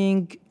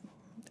seeing,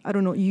 I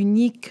don't know,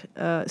 unique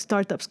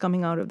startups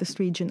coming out of this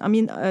region. I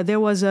mean, there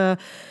was a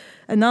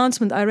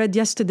announcement I read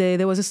yesterday.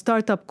 There was a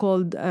startup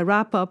called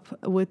WrapUp,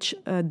 which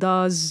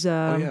does.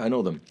 Oh yeah, I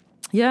know them.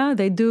 Yeah,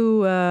 they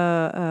do.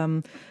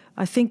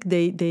 I think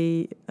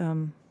they.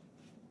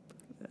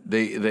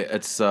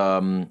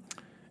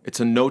 It's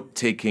a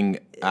note-taking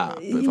app.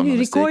 If I'm you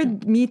not record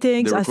mistaken.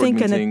 meetings, I think,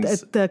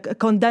 meetings, and it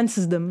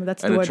condenses them.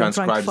 That's the word I'm trying to find.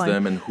 And it transcribes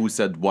them and who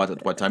said what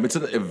at what time. It's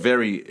a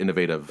very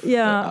innovative.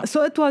 Yeah. App.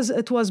 So it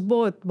was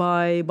bought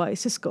by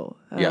Cisco.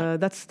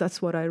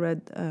 That's what I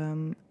read.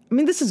 I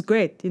mean, this is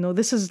great. You know,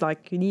 this is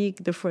like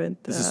unique,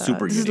 different. This is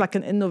super unique. This is like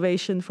an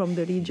innovation from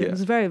the region. Yeah.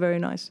 It's very, very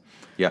nice.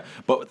 Yeah,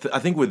 but I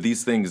think with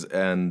these things,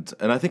 and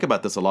I think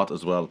about this a lot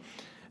as well.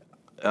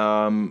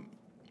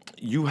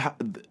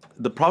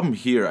 The problem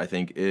here, I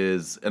think,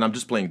 is, and I'm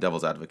just playing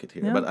devil's advocate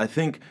here, but I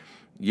think,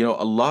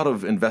 a lot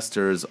of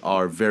investors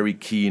are very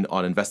keen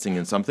on investing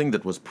in something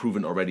that was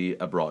proven already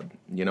abroad,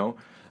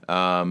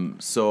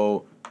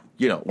 So,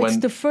 when... It's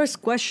the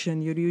first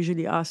question you're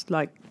usually asked,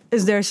 like,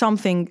 is there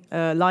something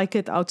like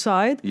it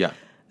outside? Yeah.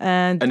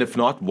 And if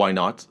not, why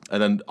not?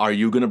 And then, are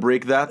you going to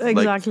break that?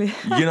 Exactly.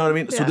 Like, you know what I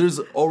mean? Yeah. So there's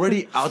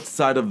already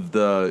outside of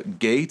the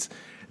gate,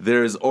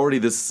 there's already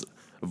this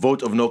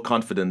vote of no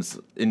confidence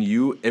in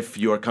you if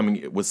you're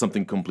coming with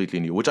something completely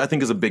new, which I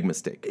think is a big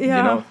mistake.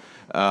 Yeah.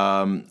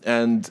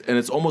 And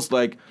it's almost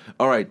like,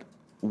 all right,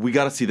 we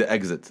got to see the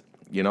exit.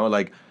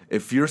 Like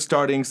if you're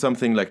starting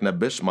something like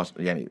Nabbish,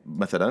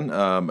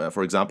 مثلا,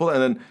 for example,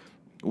 and then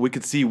we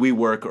could see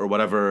WeWork or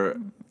whatever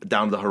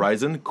down the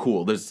horizon.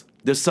 Cool.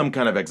 There's some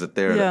kind of exit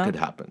there that could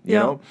happen. You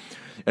know,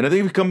 and I think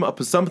if we come up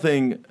with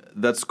something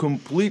that's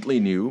completely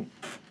new,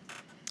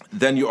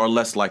 then you are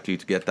less likely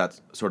to get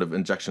that sort of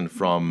injection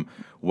from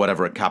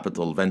whatever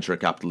venture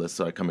capitalists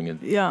are coming in.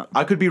 Yeah.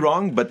 I could be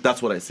wrong, but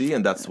that's what I see,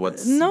 and that's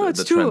what's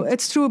it's true. trend.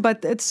 It's true,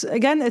 but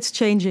it's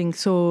changing.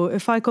 So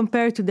if I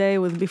compare today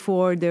with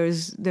before,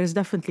 there's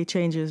definitely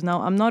changes.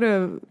 Now, I'm not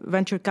a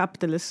venture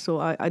capitalist, so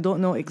I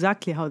don't know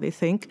exactly how they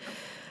think.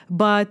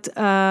 But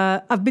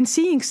I've been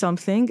seeing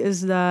something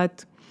is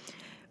that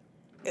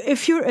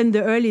if you're in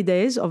the early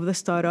days of the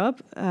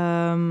startup,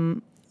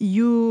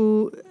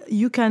 you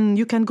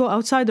can go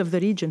outside of the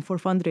region for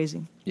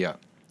fundraising. Yeah.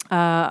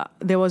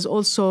 There was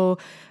also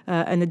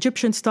an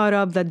Egyptian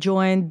startup that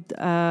joined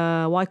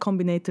Y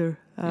Combinator.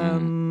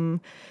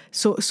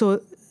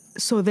 So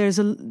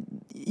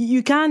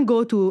you can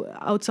go to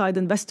outside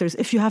investors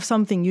if you have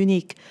something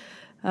unique.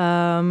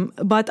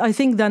 But I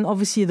think then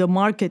obviously the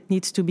market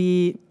needs to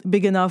be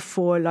big enough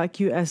for like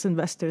US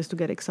investors to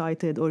get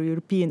excited or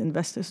European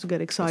investors to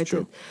get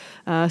excited.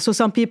 So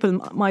some people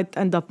might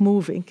end up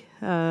moving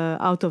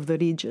out of the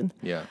region.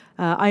 Yeah.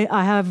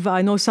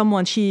 I know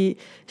someone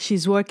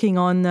she's working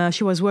on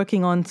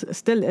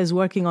still is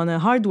working on a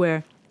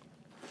hardware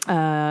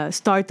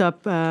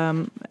startup.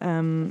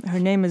 Her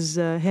name is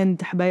Hind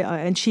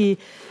Hbaya, and she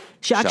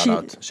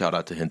actually shout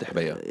out to Hind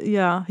Hbaya.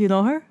 Yeah, you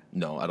know her?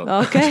 No, I don't.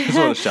 Okay, just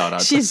want to shout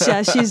out. she's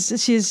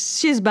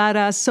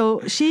badass. So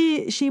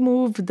she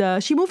moved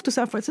to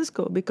San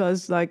Francisco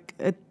because I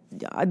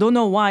don't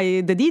know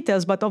why the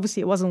details, but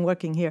obviously it wasn't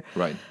working here.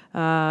 Right.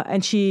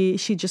 And she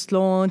just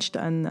launched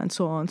and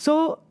so on.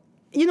 So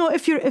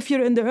if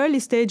you're in the early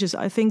stages,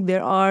 I think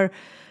there are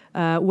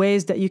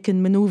ways that you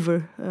can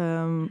maneuver.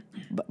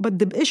 But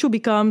the issue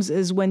becomes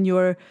is when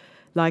you're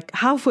like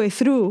halfway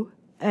through.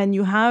 And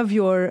you have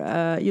your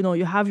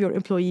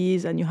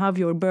employees, and you have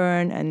your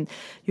burn, and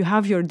you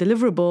have your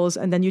deliverables,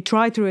 and then you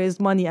try to raise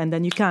money, and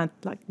then you can't.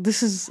 Like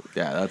this is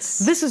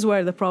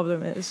where the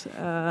problem is.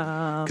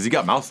 Because you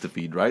got mouths to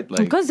feed, right?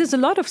 Because there's a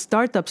lot of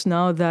startups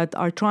now that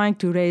are trying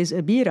to raise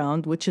a B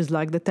round, which is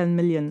like the 10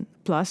 million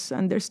plus,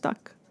 and they're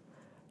stuck.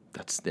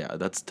 That's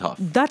tough.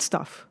 That's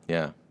tough.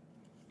 Yeah.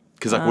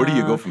 Because where do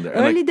you go from there?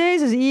 Early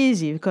days is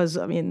easy because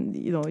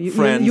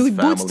you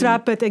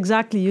bootstrap it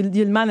exactly.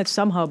 You'll manage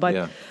somehow, but.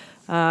 Yeah.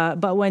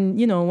 But when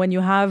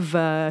you have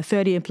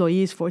 30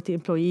 employees, 40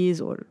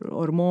 employees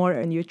or more,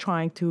 and you're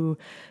trying to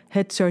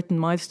hit certain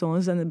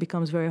milestones, then it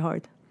becomes very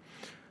hard.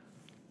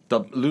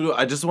 Lulu,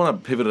 I just want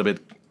to pivot a bit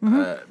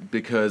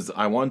because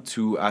I want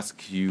to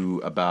ask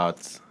you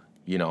about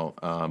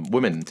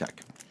women in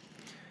tech,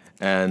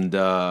 and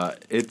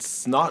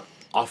it's not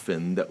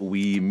often that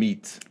we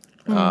meet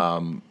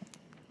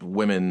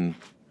women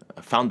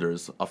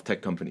founders of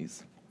tech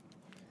companies.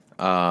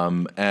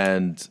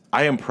 And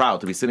I am proud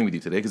to be sitting with you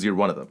today because you're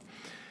one of them.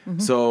 Mm-hmm.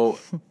 So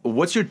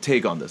what's your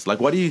take on this? Like,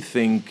 why do you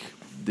think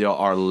there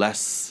are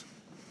less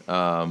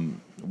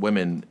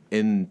women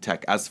in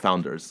tech as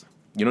founders?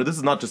 This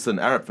is not just an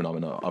Arab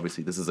phenomenon,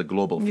 obviously. This is a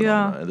global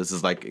phenomenon. Yeah. This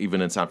is like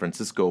even in San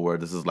Francisco where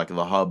this is like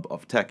the hub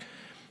of tech.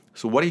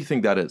 So what do you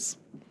think that is?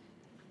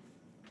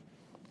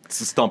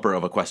 It's a stumper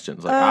of a question.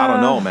 It's like, I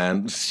don't know,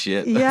 man.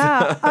 Shit.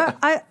 Yeah.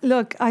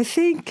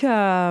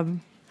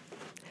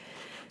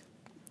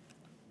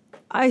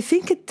 I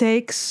think it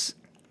takes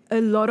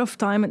a lot of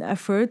time and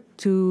effort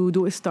to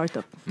do a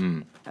startup,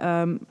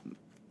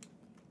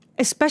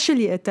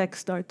 especially a tech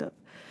startup.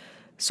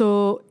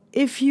 So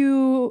if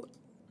you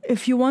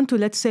want to,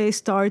 let's say,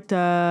 start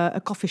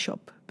a coffee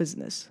shop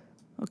business,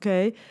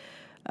 okay,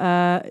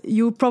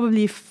 you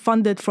probably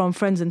fund it from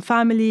friends and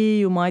family.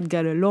 You might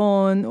get a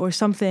loan or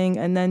something,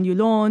 and then you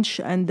launch,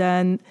 and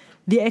then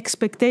the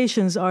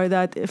expectations are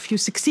that if you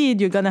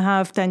succeed, you're going to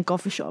have 10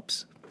 coffee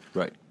shops.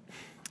 Right.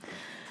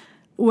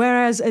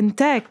 Whereas in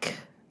tech,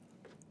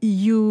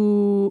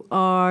 you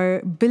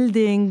are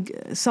building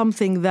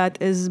something that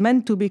is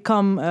meant to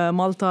become a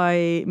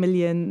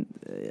multi-million,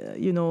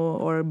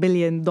 or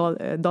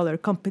billion-dollar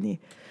company.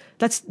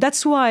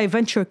 That's why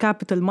venture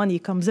capital money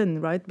comes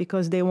in, right?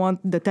 Because they want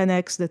the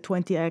 10x, the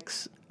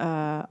 20x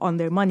on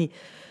their money.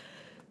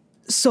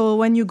 So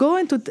when you go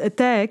into a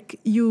tech,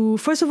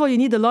 first of all, you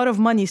need a lot of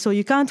money. So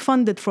you can't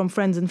fund it from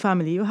friends and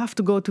family. You have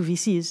to go to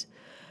VCs.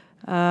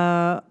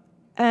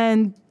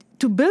 And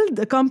to build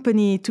a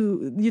company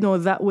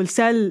that will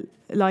sell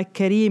like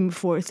Careem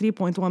for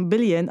 3.1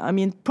 billion, I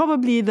mean,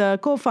 probably the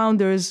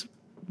co-founders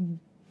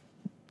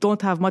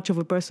don't have much of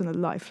a personal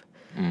life.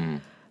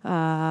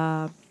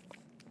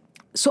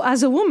 So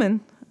as a woman,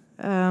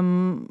 how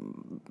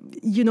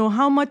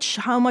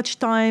much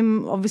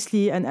time,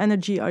 obviously, and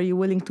energy are you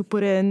willing to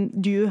put in?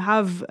 Do you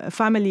have a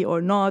family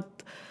or not?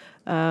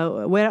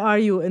 Where are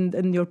you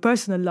in your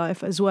personal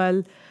life as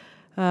well?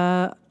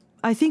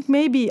 I think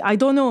maybe, I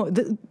don't know,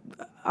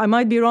 I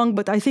might be wrong,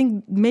 but I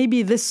think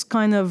maybe this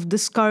kind of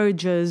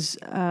discourages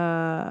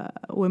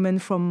women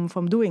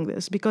from doing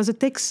this because it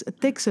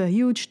takes a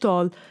huge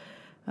toll.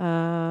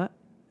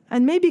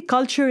 And maybe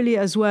culturally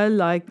as well,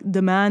 like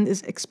the man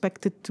is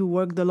expected to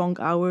work the long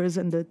hours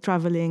and the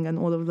traveling and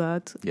all of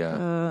that.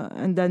 Yeah.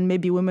 And then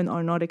maybe women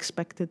are not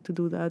expected to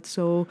do that.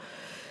 So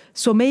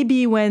So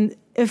maybe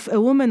if a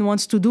woman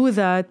wants to do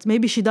that,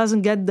 maybe she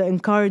doesn't get the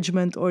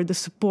encouragement or the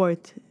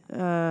support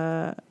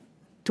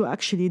to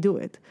actually do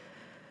it.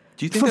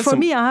 Do you think For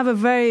me, I have a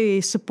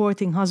very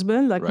supporting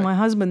husband. Like Right. my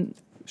husband,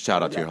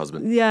 Shout out to your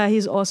husband. yeah,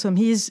 he's awesome.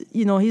 He's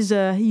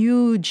a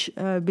huge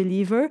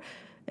believer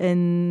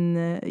in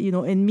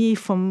in me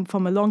from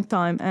a long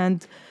time,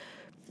 and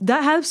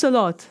that helps a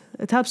lot.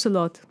 It helps a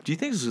lot. Do you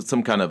think there's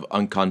some kind of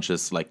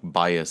unconscious like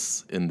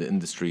bias in the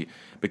industry?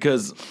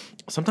 Because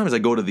sometimes I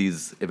go to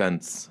these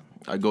events,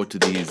 I go to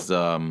these,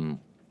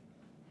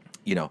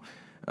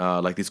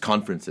 like these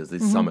conferences,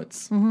 these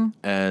summits,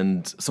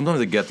 and sometimes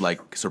I get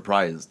like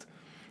surprised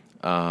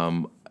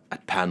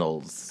at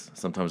panels.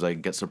 Sometimes I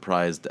get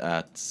surprised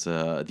at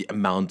the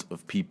amount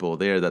of people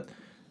there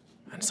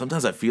and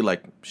sometimes I feel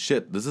like,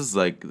 shit, this is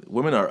like,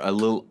 women are a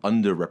little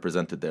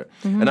underrepresented there.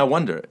 And I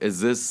wonder,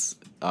 is this,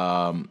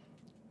 and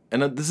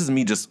this is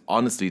me just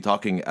honestly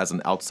talking as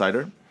an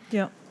outsider,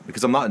 Yeah.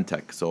 because I'm not in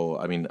tech, so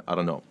I mean, I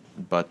don't know.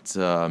 But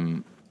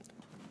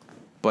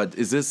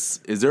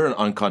is there an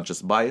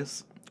unconscious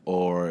bias,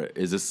 or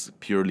is this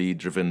purely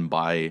driven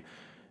by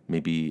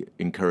maybe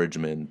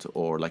encouragement,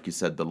 or like you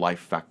said, the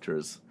life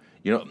factors?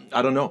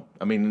 I don't know.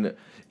 I mean,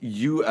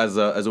 you as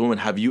a woman,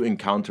 have you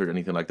encountered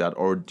anything like that,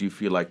 or do you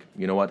feel like,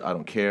 you know what, I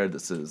don't care.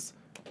 This is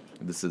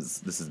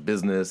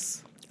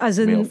business. As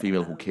in, Male,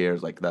 female, who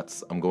cares? Like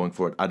I'm going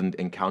for it. I didn't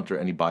encounter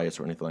any bias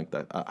or anything like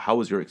that. How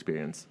was your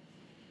experience?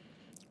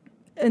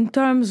 in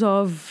terms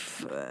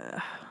of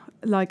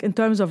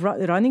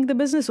running the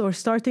business or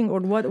starting or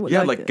what?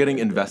 Yeah, like getting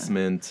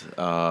investment.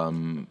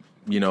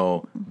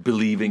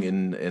 Believing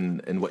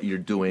in what you're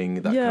doing,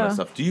 that kind Yeah. of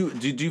stuff. Do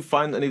you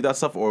find any of that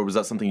stuff, or was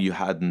that something you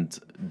hadn't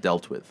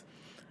dealt with?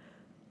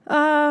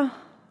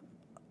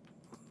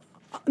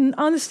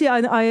 Honestly,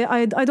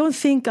 I don't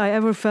think I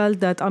ever felt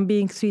that I'm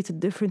being treated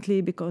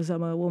differently because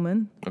I'm a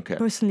woman. Okay.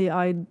 Personally,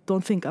 I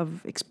don't think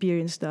I've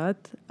experienced that.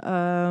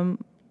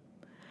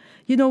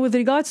 With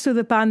regards to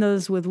the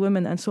panels with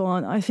women and so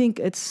on, I think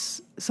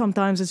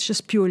sometimes it's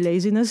just pure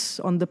laziness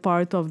on the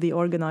part of the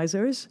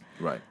organizers.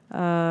 Right.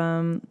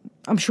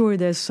 I'm sure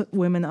there's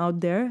women out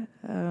there,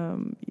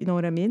 you know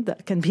what I mean,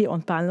 that can be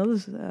on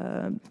panels.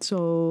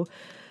 So,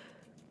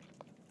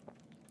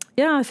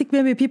 yeah, I think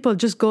maybe people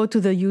just go to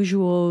the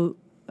usual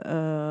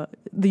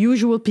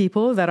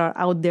people that are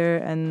out there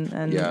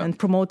and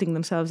promoting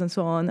themselves and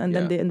so on, and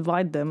then they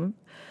invite them.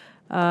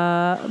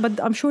 But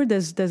I'm sure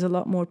there's a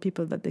lot more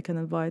people that they can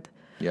invite.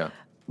 Yeah.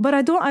 But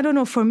I don't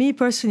know. For me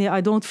personally,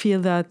 I don't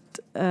feel that.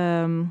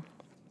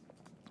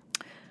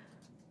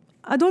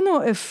 I don't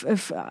know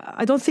if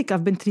I don't think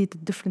I've been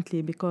treated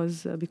differently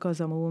because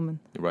I'm a woman.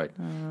 Right.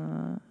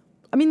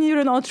 I mean, you're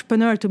an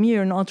entrepreneur. To me,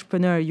 you're an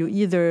entrepreneur. You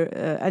either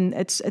and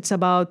it's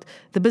about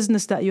the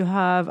business that you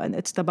have, and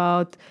it's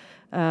about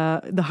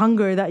the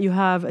hunger that you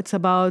have. It's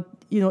about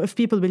if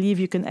people believe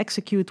you can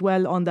execute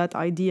well on that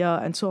idea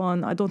and so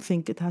on. I don't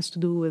think it has to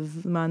do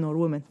with man or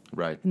woman.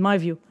 Right. In my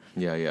view.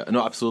 Yeah.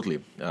 No,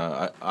 absolutely.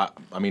 I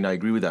mean, I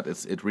agree with that.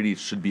 It really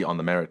should be on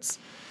the merits.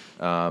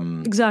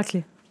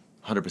 Exactly.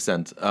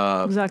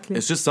 100%. Exactly.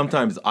 It's just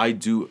sometimes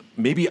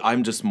maybe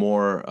I'm just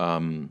more,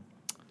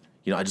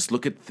 I just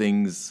look at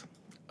things.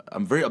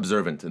 I'm very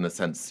observant in a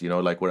sense,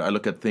 like when I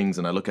look at things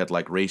and I look at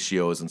like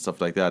ratios and stuff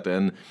like that.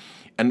 And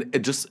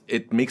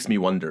it makes me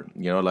wonder,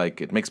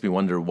 it makes me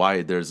wonder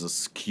why there's a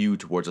skew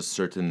towards a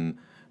certain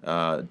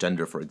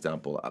gender, for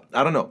example.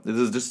 I don't know. This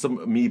is just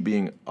me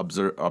being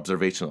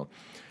observational.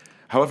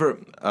 However,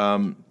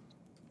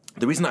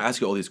 the reason I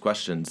ask you all these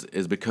questions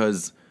is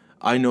because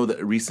I know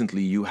that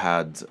recently you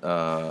had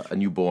a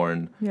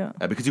newborn. Yeah.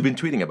 Because you've been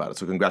tweeting about it,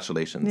 so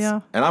congratulations.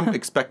 Yeah. And I'm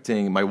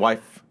expecting, my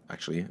wife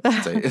actually, I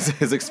should say,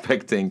 is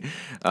expecting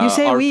You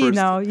say our we first...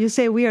 now. You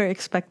say we are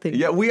expecting.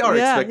 Yeah, we are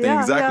expecting,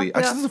 exactly. Yeah,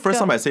 actually, this is the first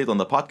time I say it on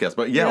the podcast,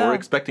 but we're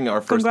expecting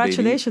our first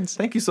Congratulations.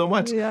 baby. Thank you so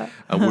much. Yeah.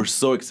 And we're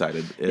so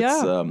excited. It's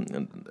Yeah.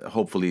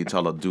 hopefully,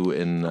 inshallah, due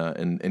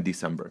in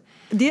December.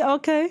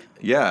 Okay.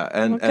 Yeah,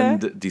 Okay.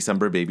 and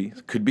December baby.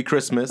 Could be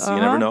Christmas, you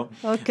never know.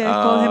 Okay,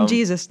 call him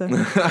Jesus then.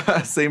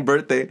 Same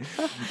birthday.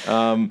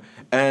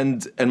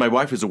 And my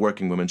wife is a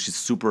working woman. She's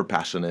super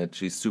passionate.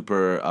 She's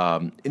super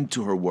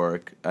into her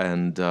work,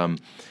 and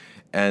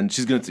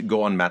she's going to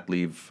go on mat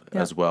leave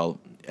as well.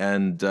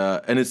 And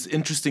it's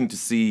interesting to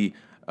see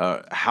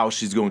how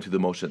she's going through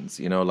the motions.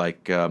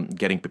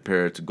 Getting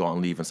prepared to go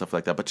on leave and stuff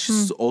like that. But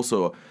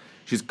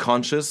she's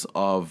conscious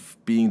of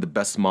being the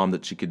best mom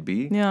that she could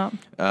be. Yeah.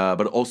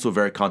 But also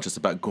very conscious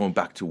about going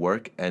back to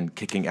work and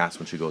kicking ass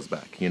when she goes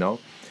back.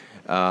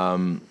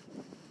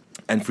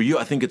 And for you,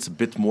 I think it's a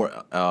bit more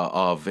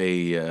of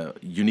a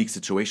unique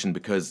situation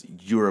because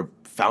you're a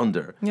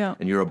founder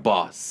and you're a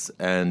boss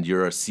and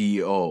you're a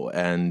CEO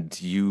and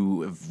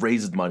you have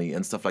raised money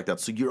and stuff like that.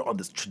 So you're on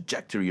this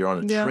trajectory, you're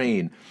on a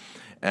train.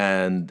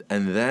 And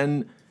then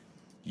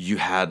you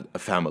had a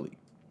family,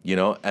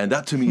 and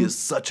that to me is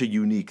such a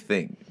unique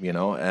thing,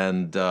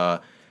 and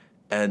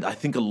I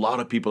think a lot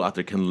of people out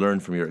there can learn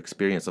from your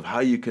experience of how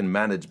you can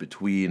manage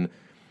between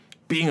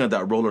being on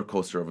that roller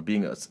coaster of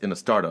being in a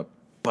startup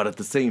but at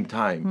the same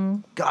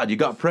time, God, you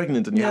got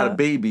pregnant and you had a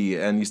baby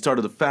and you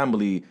started a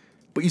family,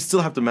 but you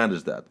still have to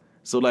manage that.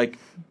 So like,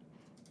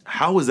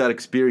 how was that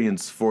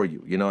experience for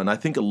you? You know, and I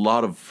think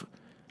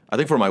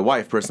for my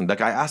wife personally,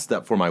 like I asked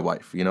that for my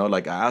wife, you know,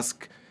 like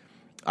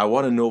I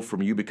want to know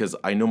from you because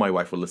I know my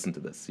wife will listen to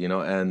this, you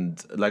know,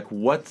 and like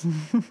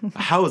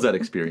how was that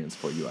experience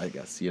for you, I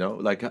guess, you know,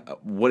 like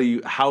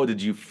how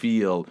did you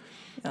feel?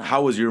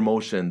 How was your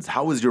emotions?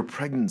 How was your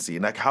pregnancy?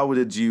 And like, how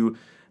did you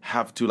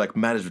have to like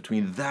manage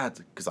between that?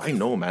 Because I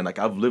know, man, like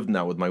I've lived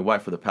now with my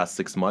wife for the past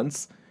 6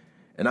 months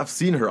and I've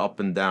seen her up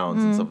and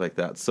downs and stuff like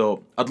that.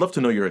 So I'd love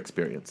to know your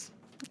experience.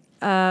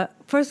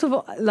 First of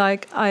all,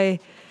 like I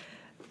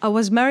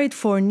was married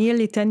for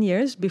nearly 10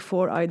 years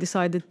before I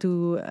decided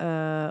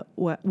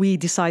we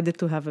decided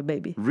to have a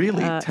baby.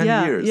 Really? 10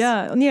 years?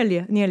 Yeah,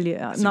 nearly,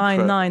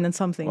 nine and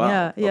something.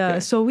 Wow. Yeah. Okay.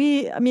 So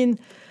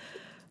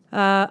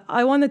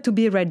I wanted to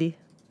be ready.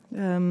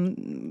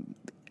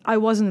 I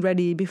wasn't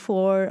ready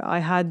before. I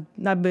had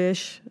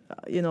Nabish,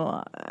 you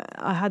know,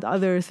 I had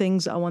other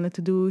things I wanted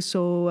to do.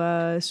 So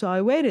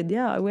I waited.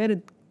 Yeah, I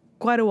waited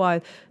quite a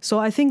while. So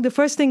I think the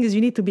first thing is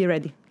you need to be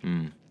ready.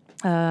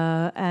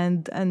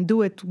 And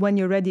do it when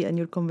you're ready and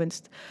you're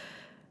convinced.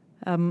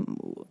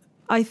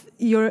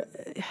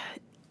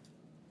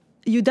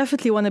 You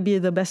definitely want to be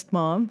the best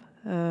mom.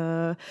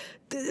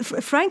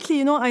 Frankly,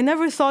 you know, I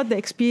never thought the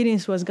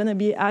experience was going to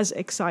be as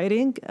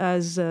exciting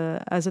as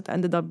it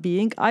ended up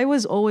being. I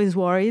was always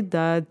worried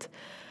that,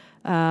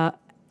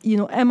 you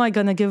know, am I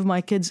going to give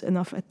my kids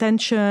enough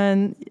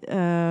attention?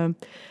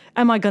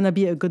 Am I going to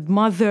be a good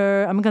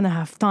mother? Am I going to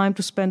have time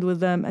to spend with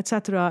them,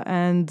 etc.?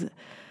 And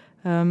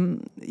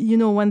you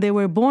know, when they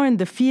were born,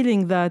 the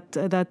feeling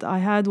that I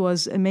had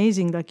was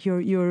amazing. Like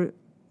you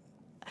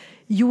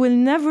will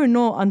never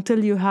know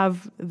until you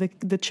have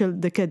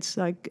the kids.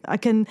 Like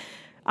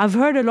I've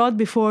heard a lot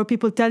before.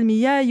 People tell me,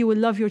 yeah, you will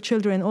love your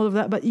children, all of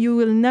that, but you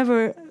will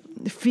never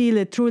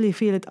truly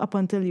feel it up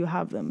until you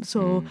have them.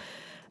 So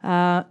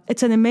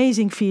it's an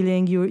amazing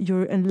feeling.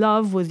 You're in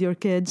love with your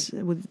kids,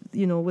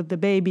 with the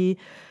baby.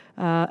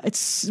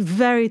 It's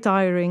very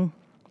tiring.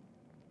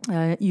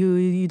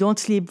 You don't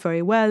sleep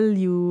very well.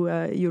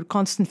 You're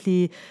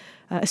constantly,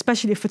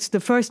 especially if it's the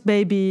first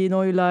baby, you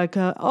know, you're like,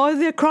 oh,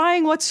 they're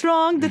crying. What's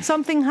wrong? Did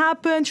something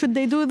happen? Should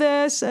they do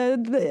this?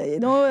 You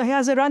know, he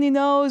has a runny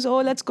nose.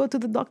 Oh, let's go to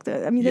the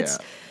doctor. I mean, it's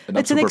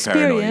an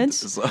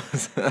experience.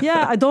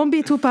 Yeah, don't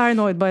be too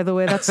paranoid. By the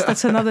way,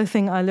 that's another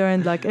thing I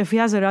learned. Like, if he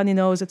has a runny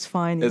nose, it's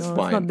fine. It's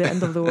not the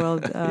end of the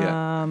world.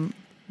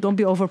 Don't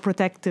be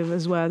overprotective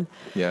as well.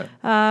 Yeah.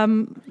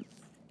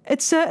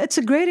 It's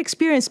a great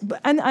experience,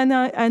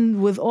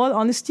 and with all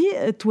honesty,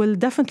 it will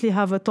definitely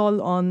have a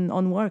toll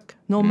on work.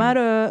 No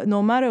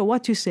matter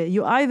what you say,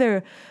 you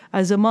either,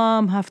 as a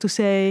mom, have to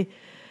say,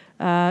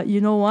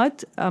 you know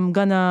what, I'm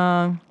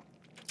gonna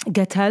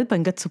get help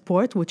and get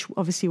support, which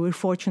obviously we're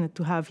fortunate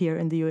to have here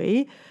in the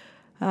UAE,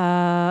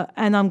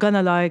 and I'm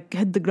gonna like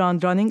hit the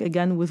ground running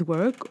again with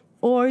work.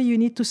 Or you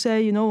need to say,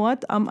 you know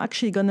what, I'm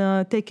actually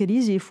gonna take it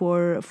easy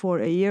for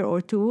a year or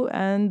two,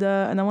 and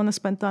I want to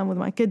spend time with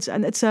my kids.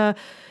 And it's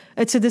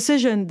a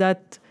decision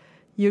that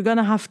you're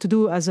gonna have to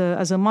do as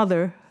a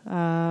mother,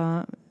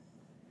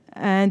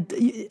 and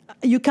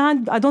you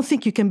can't. I don't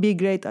think you can be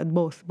great at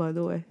both, by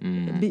the way,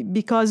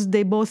 because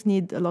they both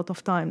need a lot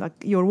of time. Like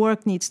your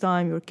work needs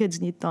time, your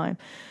kids need time.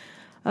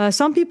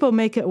 Some people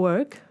make it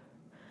work.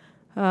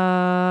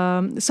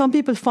 Some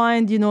people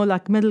find, you know,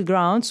 like middle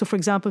ground. So for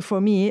example,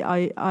 for me,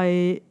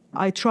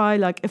 I try,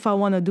 like, if I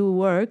want to do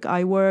work,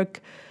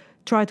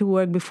 try to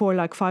work before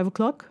like 5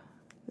 o'clock.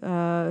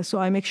 So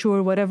I make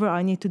sure whatever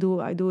I need to do,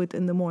 I do it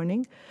in the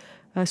morning.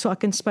 So I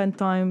can spend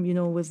time, you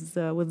know, with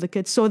the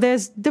kids. So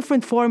there's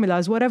different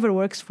formulas, whatever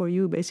works for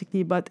you,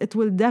 basically, but it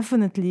will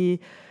definitely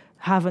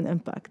have an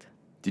impact.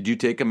 Did you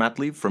take a mat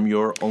leave from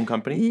your own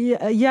company?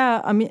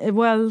 Yeah. I mean,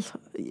 well,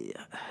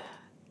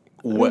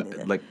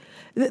 what, like,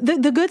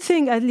 the good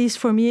thing, at least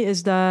for me,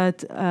 is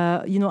that,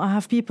 you know, I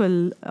have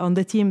people on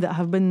the team that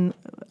have been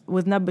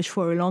with Nabish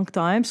for a long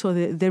time. So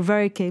they're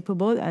very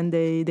capable and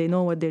they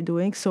know what they're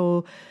doing.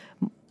 So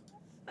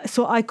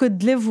I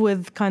could live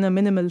with kind of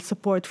minimal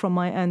support from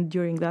my end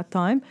during that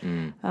time.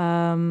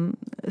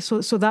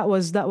 So that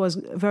was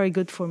very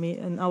good for me,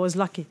 and I was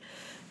lucky.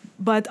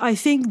 But I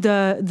think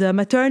the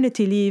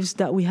maternity leaves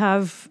that we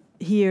have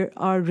here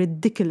are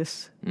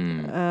ridiculous.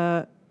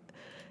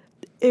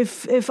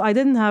 If I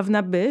didn't have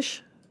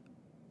Nabish,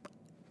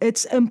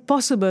 it's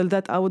impossible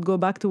that I would go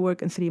back to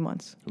work in 3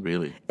 months.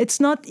 Really? It's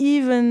not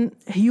even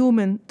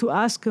human to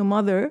ask a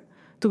mother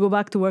to go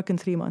back to work in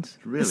 3 months.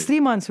 Really? It's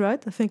 3 months,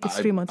 right? I think it's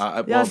 3 months.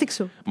 I think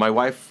so. My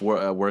wife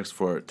works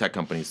for tech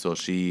companies, so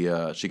she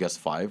gets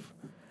 5.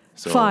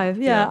 So,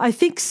 5, yeah. I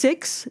think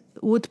 6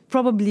 would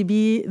probably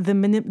be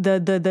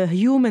the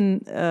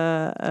human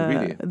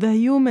really? The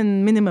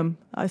human minimum,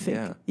 I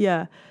think.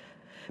 Yeah.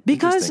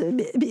 Because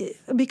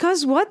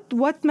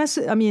what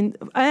message? I mean,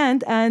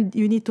 and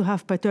you need to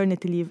have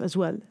paternity leave as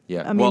well.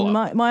 Yeah. I mean,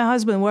 my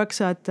husband works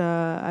at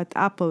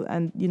Apple,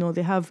 and you know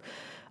they have,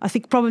 I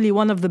think, probably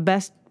one of the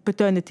best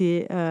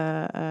paternity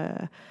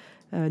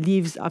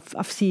leaves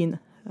I've seen.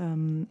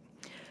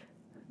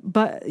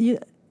 But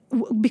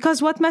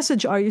because what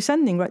message are you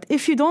sending, right?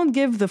 If you don't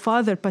give the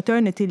father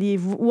paternity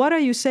leave, what are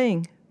you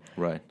saying?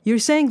 Right. You're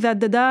saying that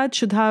the dad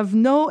should have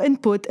no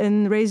input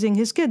in raising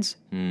his kids.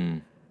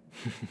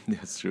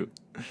 That's true.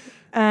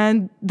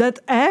 And that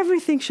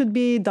everything should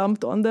be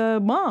dumped on the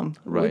mom,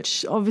 Right.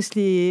 which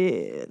obviously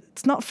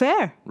it's not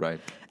fair. Right.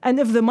 And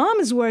if the mom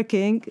is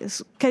working,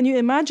 can you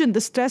imagine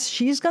the stress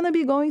she's going to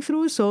be going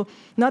through? So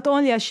not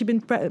only has she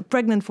been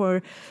pregnant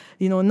for,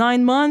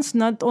 9 months,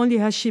 not only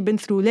has she been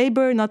through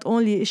labor, not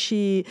only is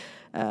she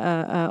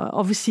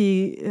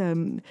obviously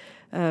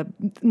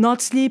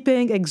not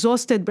sleeping,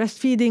 exhausted,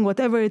 breastfeeding,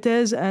 whatever it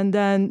is, and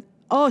then,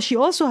 she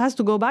also has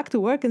to go back to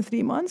work in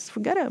 3 months.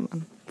 Forget it,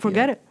 man.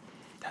 Forget it.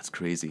 That's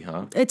crazy,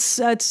 huh? It's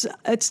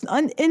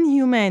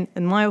inhumane,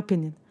 in my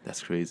opinion.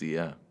 That's crazy,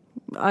 yeah.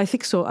 I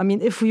think so. I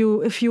mean, if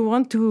you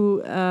want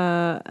to,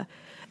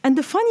 and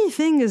the funny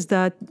thing is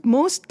that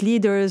most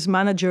leaders,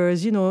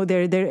 managers,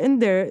 they're in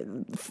their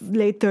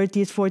late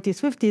 30s, 40s,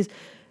 50s.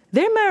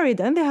 They're married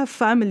and they have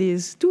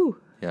families too.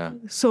 Yeah.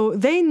 So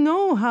they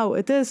know how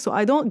it is. So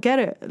I don't get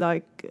it.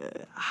 Like,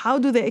 how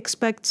do they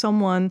expect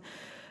someone?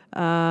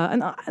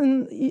 And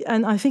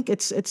I think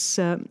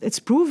it's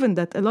proven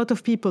that a lot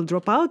of people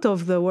drop out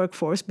of the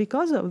workforce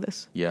because of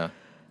this. Yeah.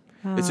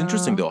 It's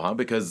interesting though, huh?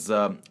 Because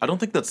I don't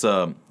think that's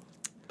a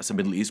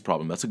Middle East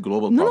problem. That's a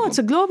global problem. No, it's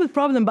a global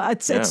problem,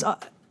 but it's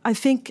I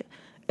think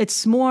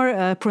it's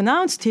more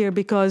pronounced here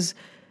because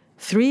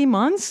 3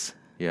 months.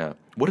 Yeah.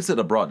 What is it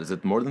abroad? Is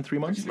it more than 3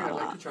 months? Actually, I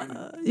like to chime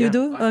in. You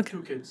do? I have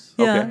 2 kids.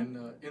 Yeah. Okay. And,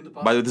 in the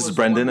past, By the way, this it is was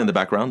Brendan 1 in the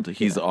month. background.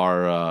 He's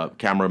our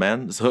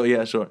cameraman. So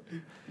yeah, sure.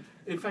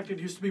 In fact, it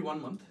used to be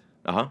 1 month.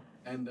 Uh-huh.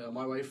 And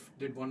my wife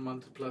did 1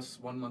 month plus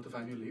 1 month of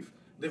annual leave.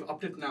 They've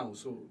upped it now,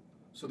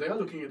 so they are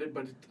looking at it,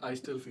 but I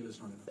still feel it's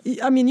not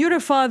enough. I mean, you're a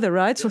father,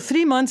 right? So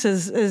 3 months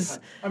is.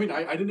 I mean,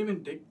 I didn't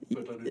even take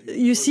paternity leave.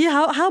 You see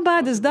how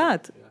bad is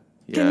that?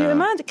 Yeah. Can you Yeah.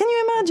 imagine? Can you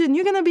imagine?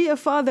 You're gonna be a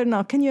father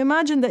now. Can you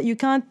imagine that you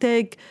can't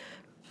take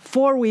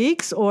 4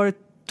 weeks or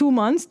 2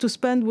 months to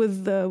spend with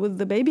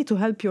the baby to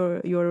help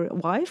your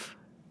wife?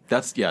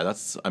 That's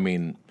I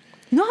mean,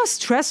 You know how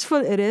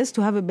stressful it is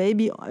to have a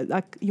baby,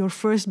 like your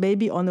first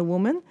baby on a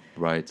woman?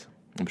 right.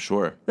 I'm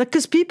sure. Like,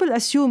 because people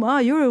assume,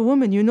 you're a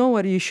woman, you know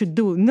what you should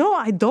do. No,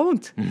 I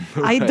don't.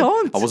 I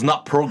don't. I was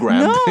not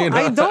programmed. No, you know?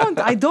 I don't.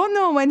 I don't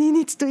know when he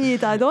needs to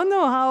eat. I don't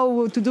know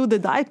how to do the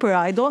diaper.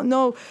 I don't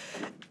know.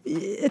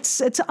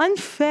 It's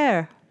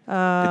unfair.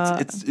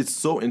 It's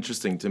so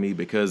interesting to me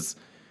because,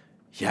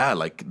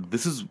 like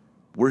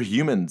we're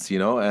humans,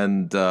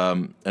 and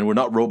we're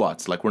not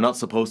robots. Like we're not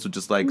supposed to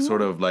just like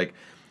sort of like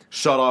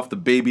shut off the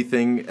baby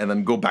thing and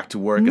then go back to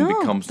work and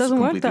become doesn't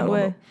work completely that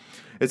normal. way.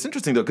 It's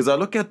interesting though because I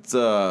look at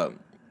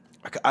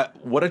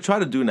what I try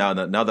to do now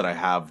that I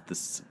have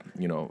this,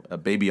 a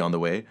baby on the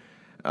way.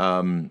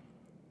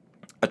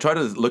 I try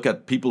to look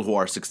at people who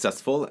are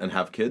successful and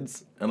have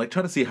kids and like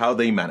try to see how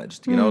they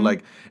managed,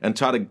 like and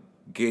try to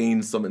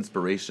gain some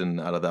inspiration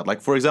out of that.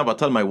 Like for example, I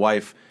tell my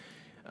wife,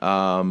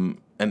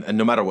 and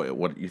no matter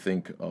what you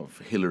think of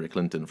Hillary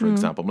Clinton, for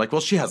example, I'm like,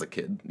 well, she has a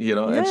kid,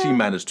 and she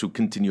managed to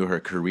continue her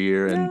career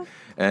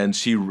and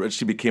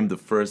she became the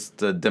first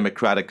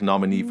Democratic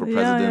nominee for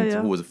president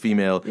who was a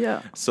female.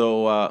 Yeah.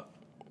 So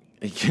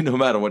no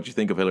matter what you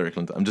think of Hillary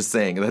Clinton, I'm just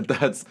saying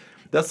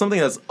that's something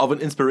that's of an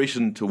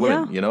inspiration to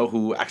women,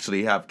 who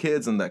actually have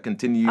kids and that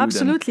continue.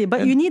 Absolutely, but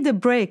you need a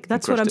break.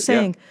 That's what I'm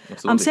saying.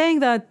 I'm saying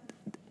that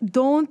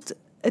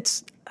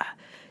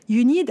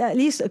you need at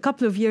least a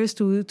couple of years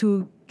to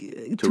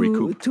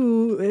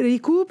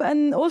recoup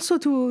and also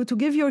to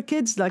give your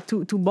kids, like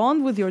to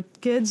bond with your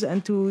kids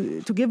and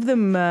to give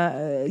them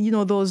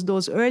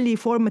those early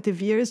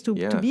formative years to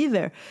be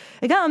there.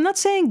 Again, I'm not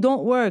saying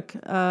don't work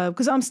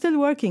because I'm still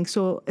working,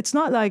 so it's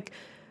not like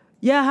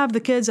have the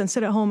kids and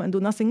sit at home and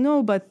do nothing.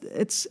 No, but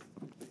it's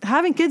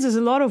having kids is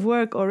a lot of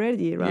work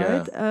already,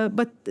 right?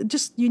 But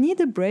just you need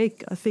a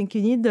break. I think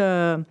you need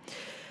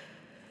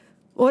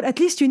or at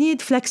least you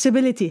need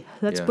flexibility.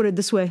 Let's put it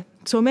this way.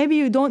 So maybe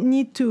you don't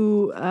need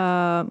to.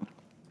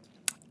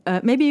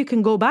 Maybe you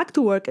can go back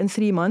to work in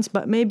 3 months,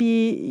 but maybe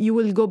you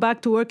will go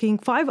back to working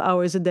 5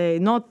 hours a day,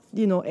 not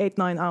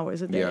 8-9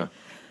 hours a day. Yeah.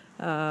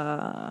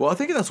 Well, I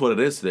think that's what it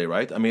is today,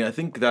 right? I mean, I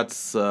think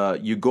that's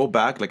you go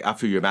back like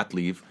after your mat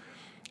leave,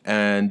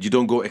 and you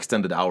don't go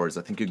extended hours.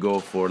 I think you go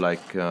for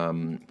like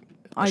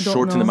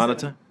shortened amount of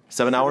time,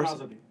 7 hours.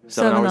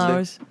 7 hours a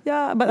day?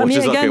 Yeah, but which I mean,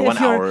 is again, okay, if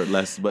 1 hour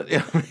less, but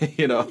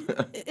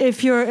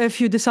if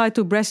you decide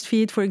to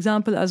breastfeed, for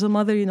example, as a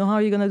mother, how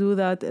are you going to do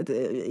that?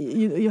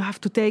 You have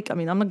to take. I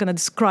mean, I'm not going to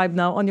describe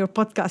now on your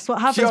podcast what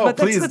happens. But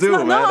please do,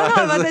 man. No,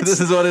 but this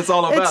is what it's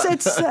all about.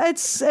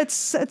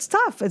 It's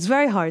tough. It's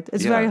very hard.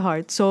 It's very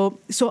hard. So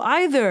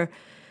either.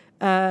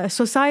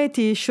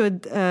 Society should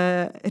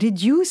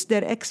reduce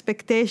their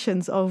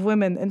expectations of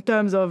women in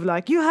terms of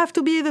like you have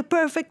to be the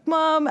perfect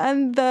mom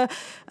and the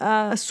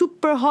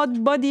super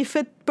hot body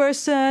fit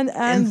person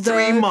and in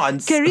 3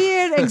 months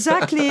career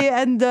exactly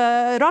and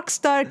the rock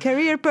star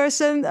career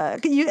person.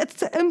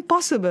 It's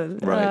impossible.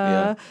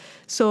 Right.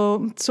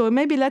 So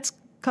maybe let's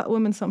cut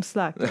women some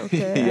slack,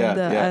 okay?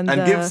 Yeah.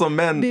 And give some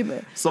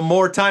men some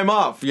more time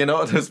off,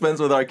 to spend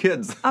with our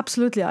kids.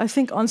 Absolutely. I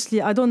think,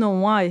 honestly, I don't know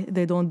why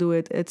they don't do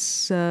it. It's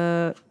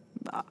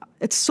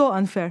so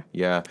unfair.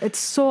 Yeah. It's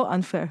so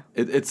unfair.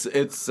 It's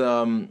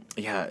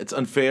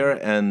unfair,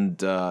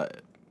 and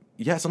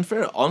it's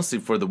unfair, honestly,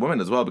 for the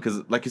women as well,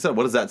 because, like you said,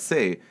 what does that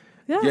say?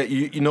 Yeah.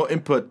 Yeah,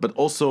 input, but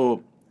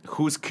also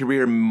whose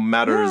career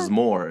matters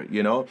more,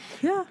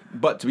 Yeah.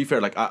 But to be fair,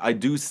 like I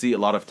do see a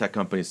lot of tech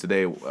companies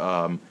today,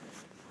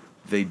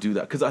 they do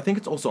that because I think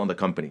it's also on the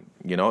company.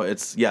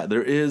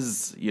 There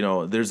is,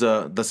 there's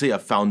let's say a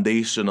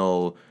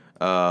foundational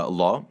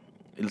law,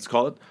 let's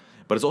call it,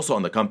 but it's also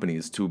on the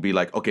companies to be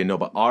like, okay, no,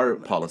 but our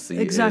policy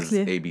is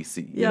ABC,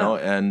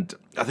 and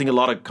I think a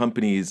lot of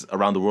companies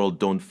around the world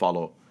don't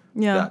follow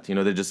that.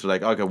 They're just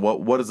like, okay,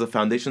 what does the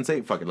foundation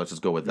say? Fuck it, let's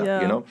just go with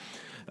that.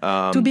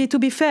 To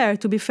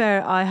be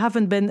fair, I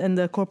haven't been in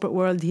the corporate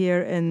world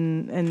here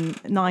in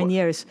 9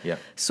 years. Yeah.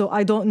 So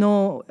I don't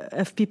know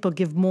if people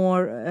give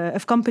more,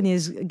 if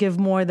companies give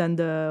more than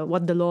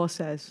what the law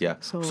says. Yeah.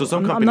 So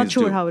some I'm not companies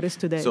sure do. how it is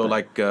today. So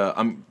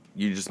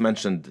you just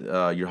mentioned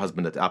your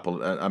husband at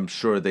Apple, and I'm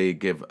sure they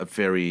give a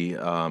very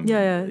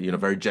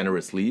very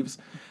generous leaves,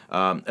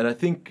 and I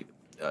think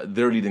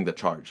they're leading the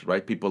charge,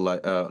 right? People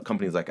like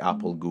companies like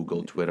Apple,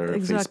 Google, Twitter,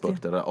 Exactly.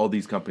 Facebook, all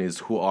these companies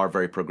who are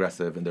very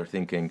progressive in their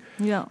thinking.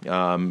 Yeah.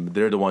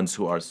 They're the ones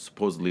who are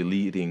supposedly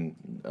leading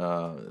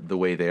the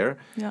way there.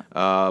 Yeah.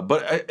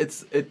 But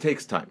it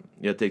takes time.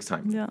 It takes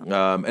time.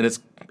 Yeah. And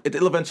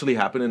it'll eventually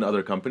happen in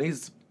other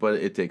companies, but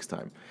it takes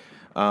time.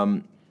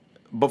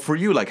 But for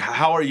you, like,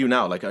 how are you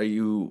now? Like, are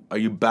you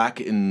back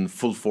in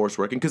full force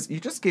working? Because you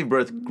just gave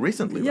birth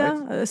recently, right?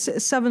 Yeah,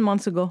 7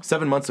 months ago.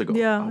 7 months ago.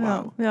 Yeah, Oh,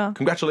 wow. yeah.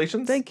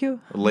 Congratulations. Thank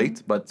you.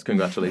 Late, but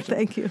congratulations.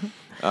 Thank you.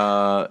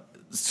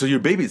 So your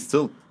baby's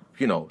still,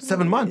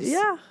 7 months.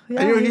 Yeah.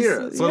 And you're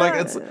here. So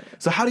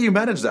so how do you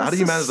manage that? How do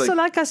you manage So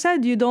like I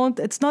said,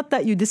 it's not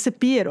that you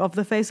disappear off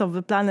the face of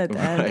the planet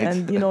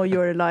and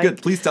you're like.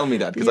 Good. Please tell me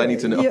that, because I need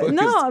to know.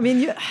 No, I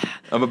mean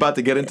I'm about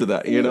to get into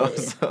that,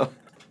 So.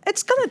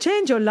 It's gonna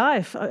change your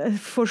life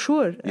for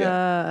sure,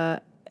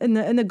 in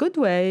a good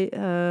way.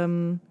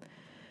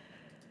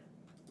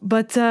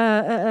 But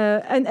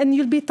and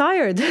you'll be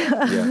tired.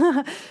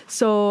 Yeah.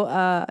 So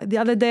the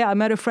other day I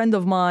met a friend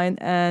of mine,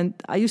 and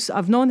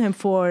I've known him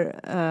for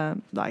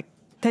like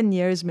 10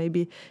 years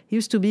maybe. He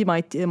used to be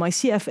my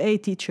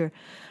CFA teacher.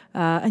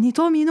 And he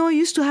told me, you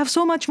used to have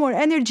so much more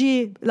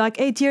energy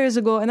like 8 years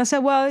ago. And I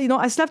said, well,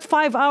 I slept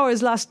 5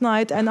 hours last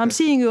night, and I'm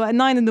seeing you at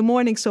 9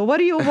 a.m. So what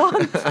do you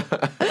want?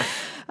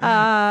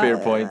 Fair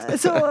point.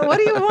 So what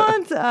do you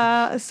want?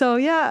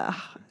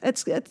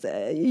 It's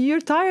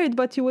you're tired,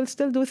 but you will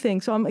still do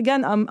things. So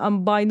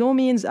I'm by no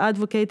means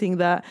advocating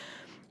that,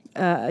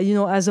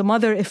 as a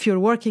mother, if you're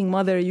working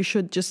mother, you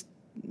should just,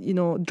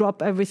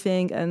 drop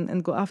everything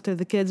and go after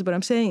the kids. But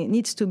I'm saying it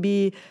needs to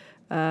be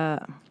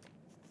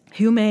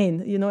humane.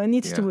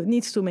 It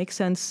needs to make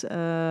sense.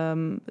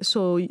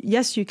 So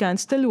yes, you can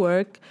still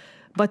work,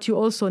 but you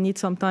also need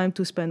some time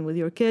to spend with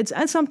your kids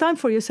and some time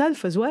for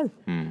yourself as well.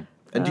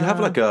 And do you have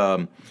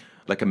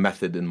like a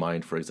method in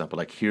mind, for example?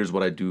 Like, here's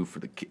what I do for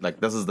the kids. Like,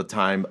 this is the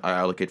time I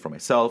allocate for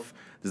myself.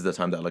 This is the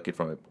time that I allocate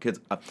for my kids.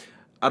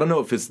 I don't know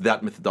if it's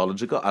that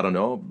methodological. I don't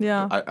know.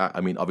 Yeah. I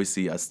mean,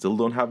 obviously, I still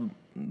don't have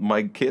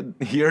my kid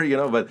here,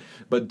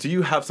 but do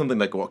you have something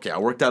like, okay, I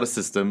worked out a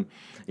system.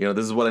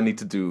 This is what I need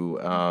to do.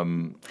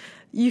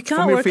 You can't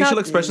From your work facial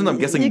out, expression, I'm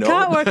guessing you no. You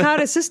can't work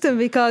out a system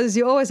because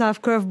you always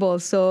have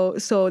curveballs.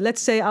 So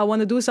let's say I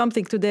want to do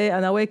something today,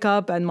 and I wake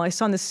up and my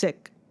son is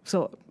sick.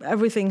 So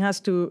everything has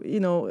to,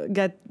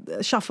 get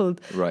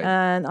shuffled, right.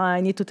 And I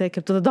need to take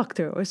him to the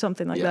doctor or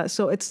something like that.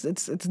 So it's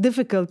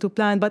difficult to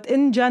plan. But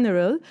in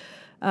general,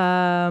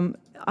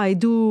 I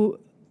do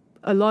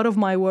a lot of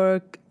my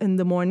work in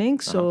the morning.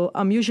 So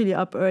I'm usually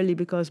up early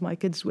because my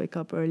kids wake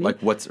up early. Like,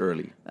 what's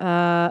early?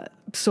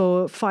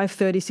 So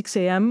 5:30, 6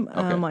 a.m.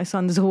 Okay. My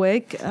son's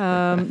awake.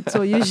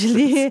 So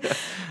usually,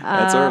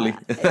 that's early.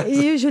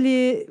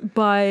 Usually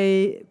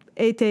by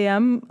 8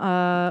 a.m.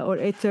 Or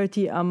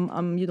 8:30,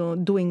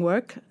 I'm doing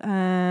work,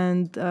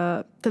 and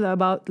till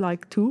about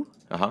like 2.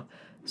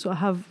 So I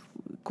have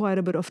quite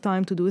a bit of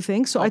time to do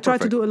things. So I try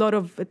to do a lot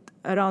of it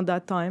around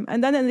that time,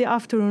 and then in the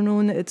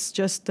afternoon, it's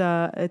just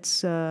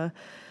it's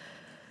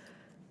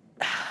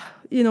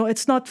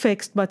not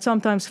fixed. But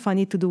sometimes if I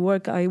need to do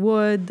work, I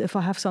would. If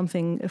I have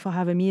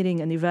a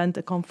meeting, an event,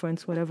 a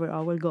conference, whatever,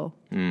 I will go.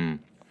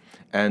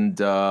 And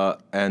the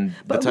time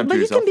to yourself. But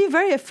you can be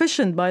very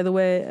efficient, by the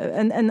way.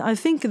 And I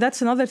think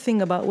that's another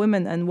thing about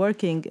women and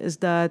working is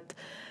that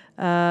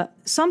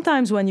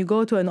sometimes when you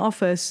go to an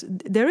office,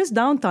 there is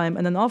downtime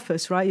in an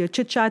office, right? You're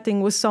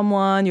chit-chatting with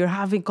someone, you're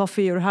having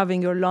coffee, you're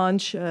having your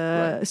lunch.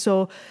 Right.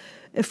 So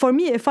for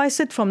me, if I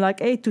sit from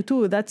like 8 to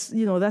 2, that's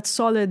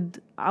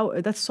solid.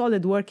 That's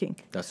solid working.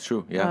 That's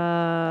true.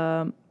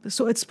 Yeah.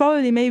 So it's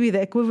probably maybe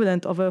the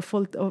equivalent of a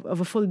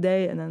full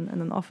day in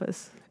an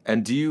office.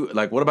 And do you,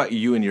 like, what about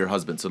you and your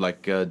husband? So,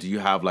 like, do you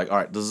have, like, all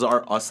right, this is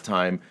our us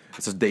time.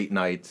 It's a date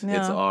night. Yeah.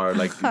 It's our,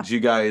 like, do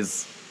you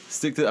guys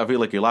stick to. I feel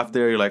like you laughed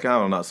there. You're like,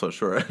 oh, I'm not so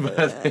sure.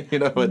 But,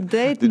 but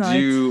Date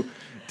night.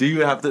 Do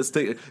you have to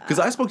stay? Because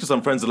I spoke to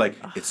some friends who are like,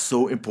 it's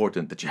so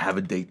important that you have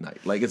a date night.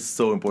 Like, it's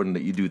so important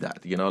that you do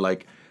that.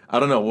 Like, I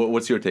don't know.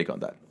 What's your take on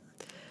that?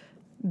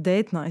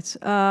 Date nights.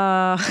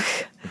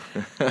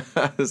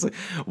 It's like,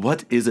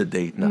 what is a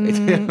date night?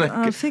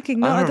 I'm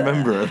thinking. I don't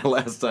remember the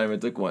last time I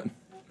took one.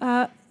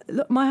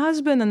 Look, my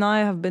husband and I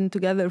have been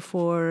together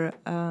for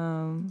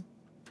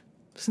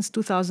since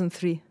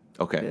 2003.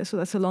 Okay. Yeah, so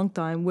that's a long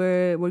time.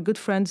 We're good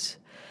friends.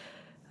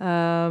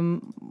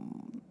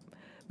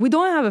 We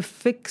don't have a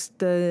fixed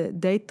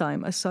date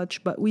time as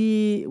such, but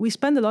we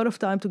spend a lot of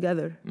time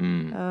together.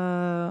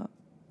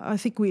 I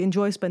think we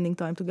enjoy spending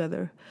time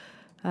together.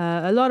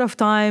 A lot of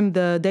time,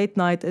 the date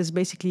night is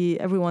basically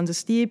everyone's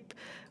asleep.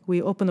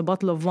 We open a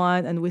bottle of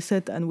wine and we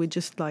sit and we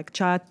just like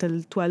chat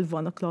till 12,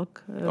 1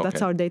 o'clock.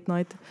 That's our date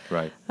night.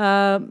 Right.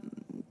 I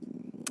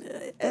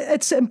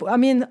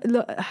mean,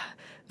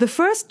 the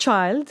first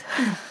child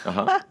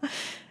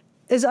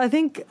is, I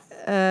think,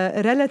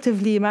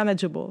 relatively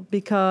manageable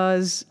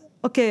because,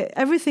 okay,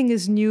 everything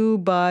is new,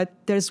 but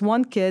there's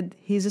one kid,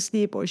 he's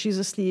asleep or she's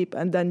asleep,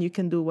 and then you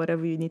can do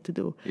whatever you need to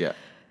do. Yeah.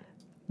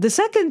 The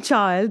second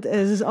child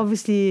is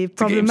obviously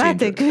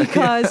problematic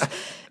because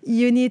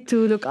you need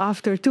to look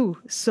after two.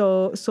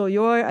 So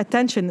your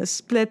attention is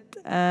split,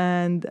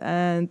 and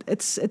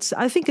it's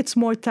I think it's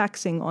more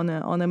taxing on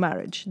a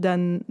marriage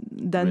than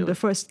Really? the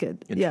first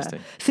kid. Interesting.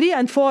 Yeah. 3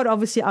 and 4,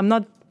 obviously, I'm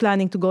not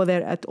planning to go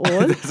there at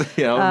all.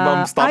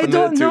 I'm stopping I don't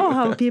there too. know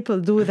how people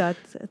do that,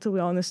 to be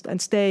honest,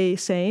 and stay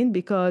sane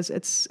because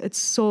it's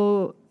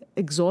so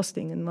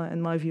exhausting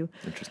in my view.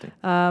 Interesting.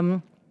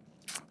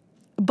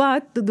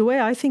 But the way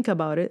I think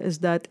about it is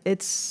that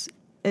it's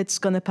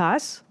gonna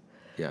pass.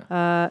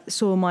 Yeah.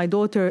 So my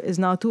daughter is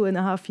now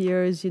 2.5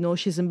 years.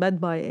 She's in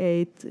bed by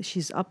 8.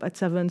 She's up at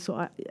 7.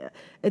 So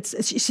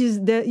she's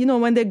there.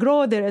 When they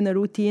grow, they're in a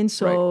routine.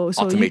 So right.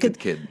 so Automated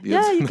you can, kid.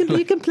 Yeah,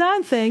 you can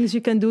plan things.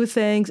 You can do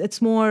things. It's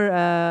more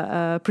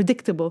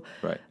predictable.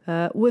 Right.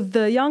 With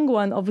the young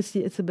one,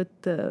 obviously, it's a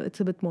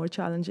bit more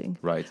challenging.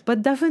 Right.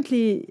 But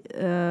definitely,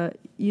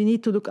 you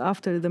need to look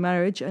after the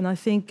marriage, and I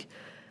think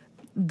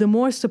the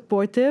more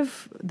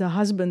supportive the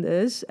husband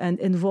is and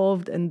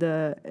involved in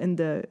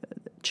the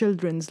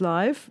children's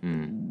life,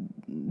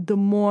 the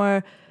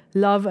more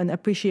love and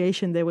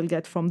appreciation they will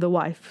get from the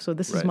wife. So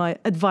this is my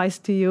advice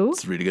to you.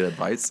 It's really good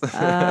advice.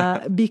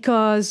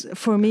 Because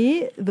for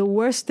me, the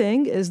worst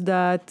thing is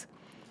that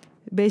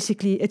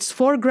basically it's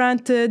for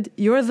granted.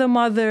 You're the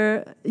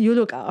mother. You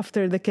look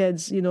after the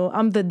kids.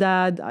 I'm the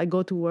dad. I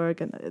go to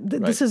work, and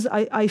this is.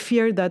 I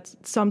fear that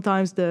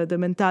sometimes the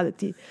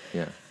mentality.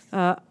 Yeah.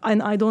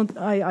 And I don't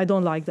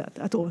like that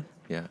at all.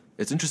 Yeah,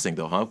 it's interesting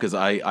though, huh? Because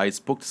I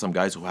spoke to some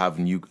guys who have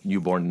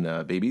newborn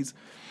babies,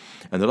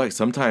 and they're like,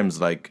 sometimes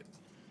like,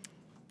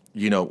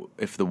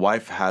 if the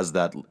wife has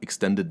that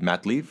extended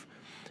mat leave,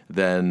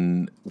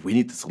 then we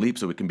need to sleep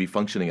so we can be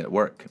functioning at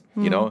work,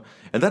 and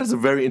that is a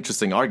very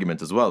interesting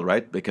argument as well,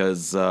 right?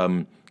 Because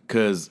and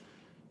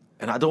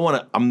I don't want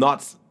to. I'm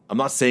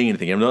not saying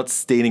anything. I'm not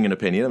stating an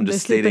opinion. I'm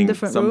just stating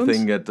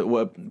something that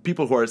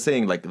people who are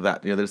saying like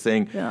that. They're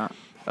saying. Yeah.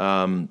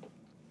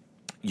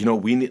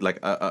 We need like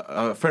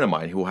a friend of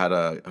mine who had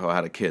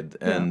a kid,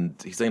 and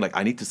he's saying like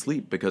I need to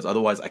sleep because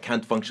otherwise I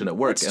can't function at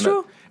work. It's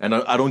true.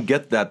 I don't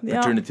get that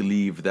paternity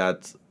leave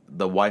that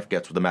the wife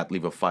gets with the mat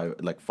leave of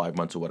 5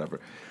 months or whatever.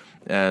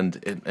 And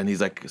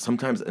he's like,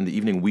 sometimes in the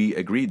evening we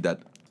agreed that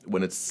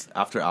when it's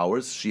after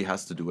hours she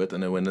has to do it,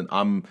 and then when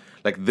I'm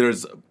like,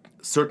 there's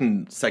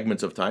certain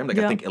segments of time, like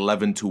I think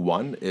 11 to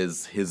 1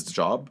 is his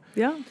job,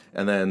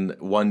 and then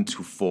 1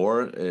 to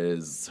 4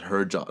 is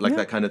her job, like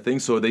that kind of thing.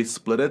 So they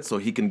split it so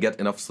he can get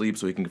enough sleep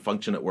so he can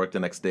function at work the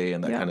next day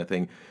and that kind of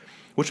thing,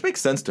 which makes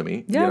sense to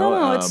me.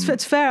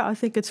 It's fair. I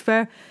think it's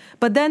fair.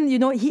 But then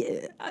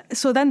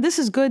then this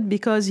is good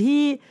because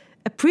he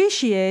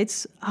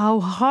appreciates how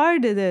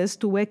hard it is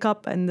to wake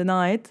up in the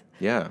night,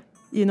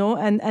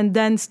 and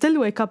then still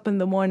wake up in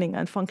the morning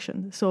and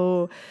function.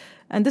 So.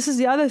 And this is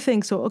the other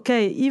thing. So,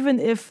 okay, even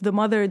if the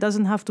mother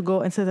doesn't have to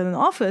go and sit in an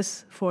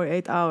office for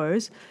 8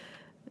 hours,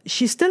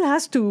 she still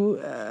has to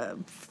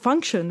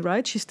function,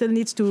 right? She still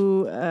needs to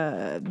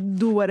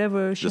do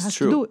whatever she has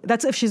to do.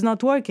 That's if she's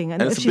not working.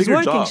 And if she's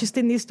working, she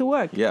still needs to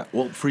work. Yeah.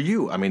 Well, for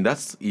you, I mean,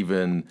 that's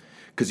even...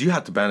 Because you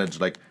have to manage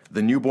like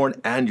the newborn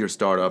and your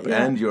startup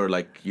and your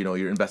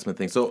your investment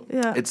thing. So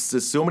it's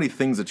so many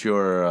things that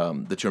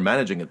you're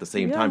managing at the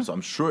same time. So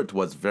I'm sure it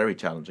was very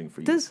challenging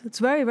for you. It's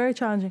very, very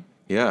challenging.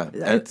 Yeah,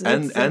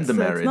 and the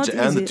marriage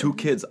and the 2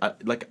 kids.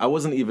 I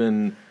wasn't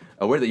even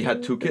aware that you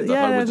had 2 kids. I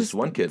thought it was just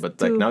 1 kid,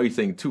 but like now you're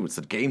saying 2. It's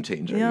a game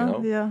changer.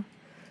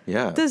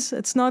 Yeah.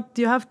 It's not.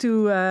 You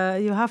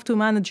have to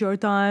manage your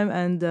time,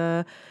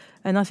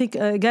 and I think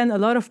again a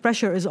lot of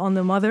pressure is on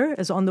the mother,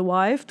 is on the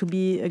wife to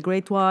be a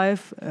great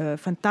wife, a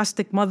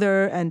fantastic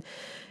mother, and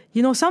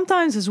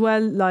sometimes as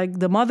well, like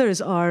the mothers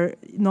are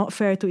not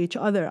fair to each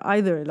other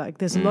either. Like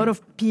there's a lot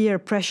of peer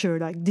pressure.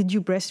 Like, did you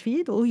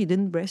breastfeed? Oh, you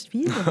didn't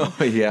breastfeed?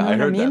 Yeah, I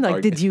heard that.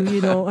 Like, did you,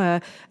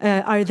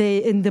 are they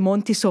in the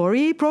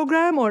Montessori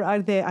program or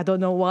are they, I don't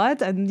know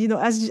what? And,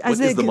 as what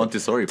they... is the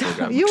Montessori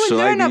program? You will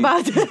learn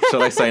about it.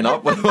 Should I sign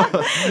up?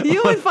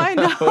 You will find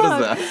out.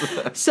 What is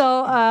that? So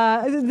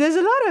there's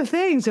a lot of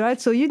things,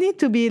 right? So you need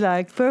to be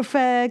like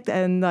perfect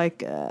and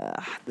like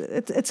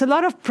it's a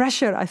lot of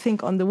pressure, I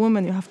think, on the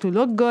woman. You have to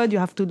look good. You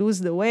have to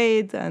lose the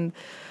weight, and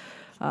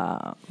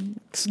I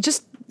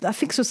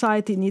think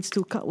society needs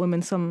to cut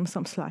women some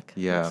slack.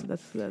 Yeah,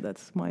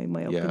 that's my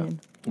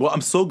opinion. Well,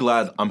 I'm so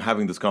glad I'm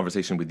having this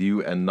conversation with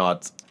you and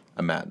not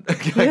a man. I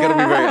gotta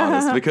be very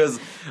honest, because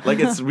like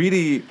it's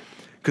really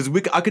because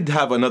I could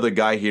have another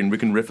guy here and we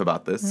can riff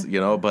about this,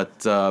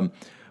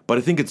 but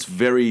I think it's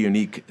very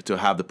unique to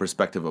have the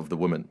perspective of the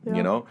woman,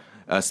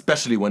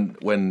 especially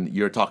when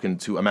you're talking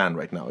to a man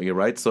right now, you're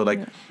right. So like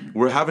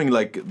we're having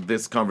like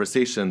this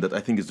conversation that I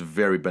think is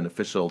very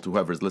beneficial to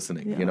whoever's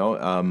listening,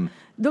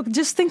 Look,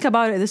 just think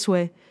about it this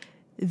way.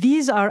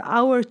 These are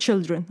our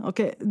children,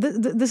 okay?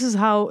 This is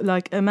how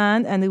like a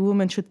man and a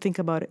woman should think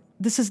about it.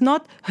 This is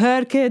not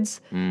her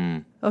kids,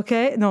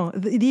 okay? No,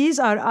 these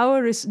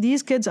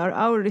kids are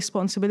our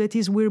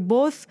responsibilities. We're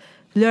both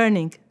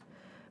learning.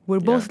 We're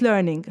both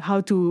learning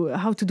how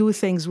to do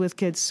things with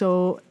kids.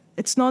 So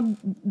it's not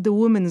the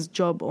woman's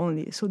job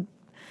only. So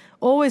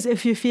always,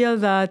 if you feel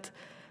that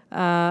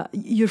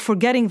you're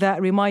forgetting that,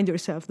 remind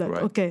yourself that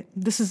okay,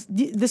 this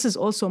is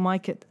also my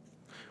kid.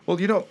 Well,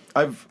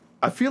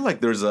 I feel like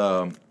there's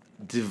a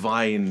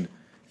divine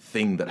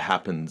thing that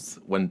happens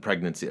when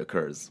pregnancy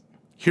occurs.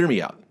 Hear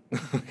me out.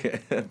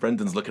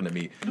 Brendan's looking at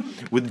me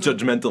with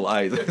judgmental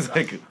eyes. It's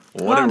like,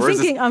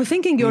 I'm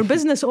thinking your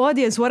business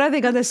audience, what are they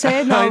going to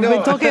say now? We've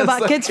been talking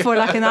about kids for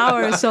like an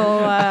hour, so...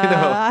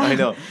 I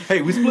know.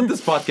 Hey, we split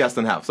this podcast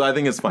in half, so I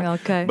think it's fine.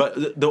 Okay.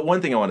 But the one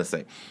thing I want to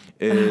say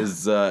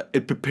is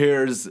it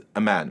prepares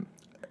a man.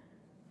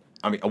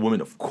 I mean, a woman,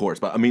 of course,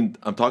 but I mean,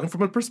 I'm talking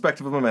from a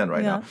perspective of a man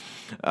right now.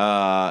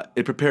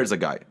 It prepares a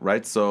guy,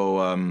 right?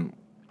 So,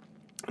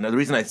 now the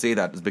reason I say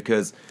that is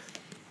because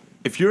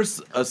if you're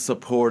a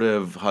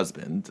supportive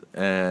husband,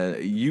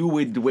 you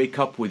would wake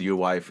up with your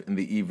wife in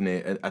the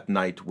evening, at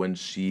night, when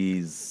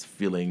she's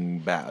feeling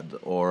bad,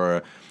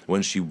 or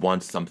when she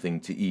wants something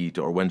to eat,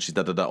 or when she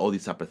all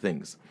these type of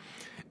things.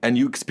 And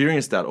you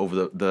experience that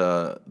over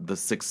the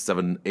 6,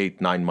 7,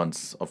 8, 9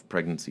 months of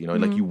pregnancy.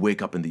 Like you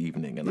wake up in the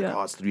evening and like,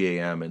 it's 3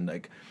 a.m. and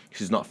like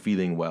she's not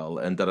feeling well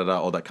and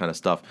all that kind of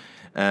stuff.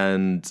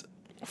 And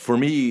for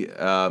me,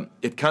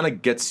 it kind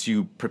of gets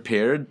you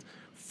prepared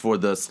for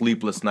the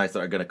sleepless nights that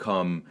are going to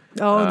come.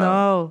 Oh,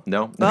 no.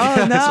 No? Oh,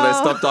 no. Should I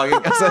stop talking?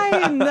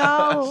 I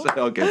know.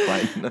 Okay,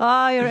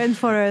 fine. You're in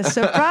for a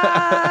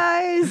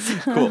surprise.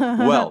 Cool.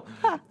 Well,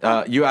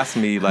 you asked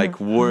me, like,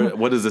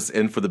 what is this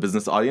in for the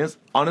business audience?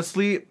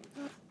 Honestly,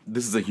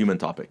 this is a human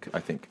topic,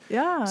 I think.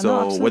 Yeah,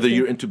 so whether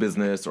you're into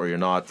business or you're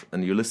not,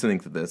 and you're listening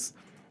to this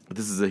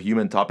is a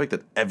human topic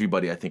that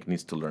everybody, I think,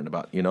 needs to learn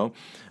about,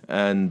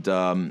 And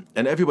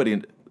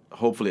everybody,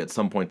 hopefully at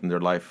some point in their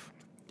life,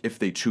 if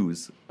they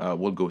choose,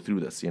 will go through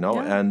this,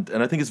 And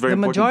I think it's very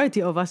important. The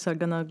majority of us are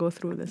going to go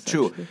through this.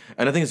 True. Actually.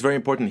 And I think it's very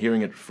important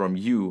hearing it from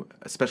you,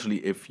 especially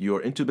if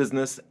you're into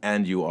business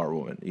and you are a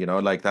woman.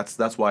 Like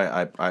that's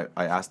why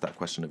I asked that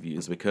question of you,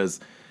 is because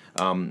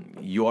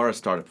you are a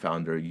startup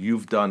founder.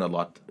 You've done a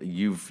lot.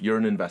 You're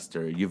an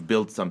investor. You've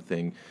built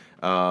something,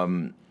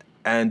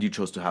 and you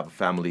chose to have a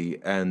family,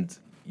 and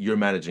you're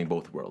managing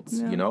both worlds,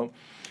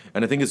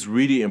 And I think it's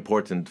really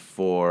important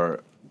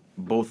for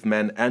both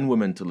men and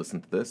women to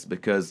listen to this,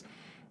 because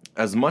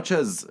as much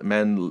as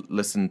men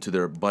listen to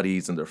their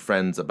buddies and their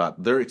friends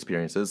about their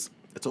experiences,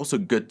 it's also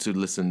good to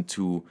listen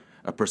to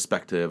a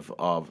perspective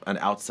of an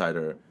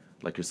outsider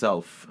like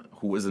yourself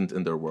who isn't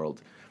in their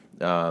world,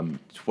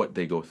 what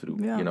they go through,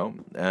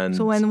 And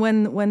so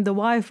when the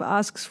wife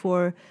asks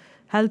for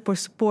help or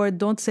support,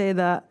 don't say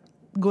that.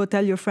 Go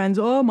tell your friends,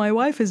 oh, my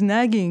wife is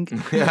nagging.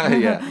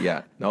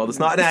 Yeah. No, that's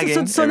not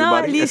nagging. So now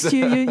at least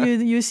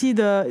you see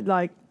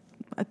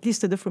at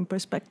least a different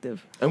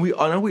perspective. And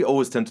I know we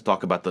always tend to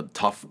talk about the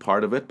tough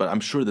part of it, but I'm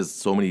sure there's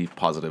so many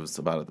positives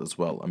about it as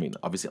well. I mean,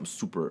 obviously, I'm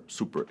super,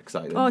 super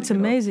excited. Oh, it's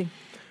amazing.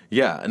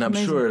 Yeah, and I'm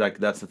sure like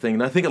that's the thing.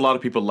 And I think a lot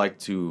of people like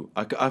to,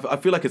 I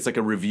feel like it's like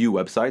a review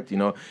website,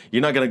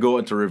 You're not going to go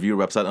into a review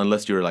website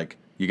unless you're going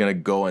to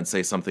go and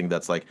say something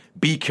that's like,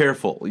 be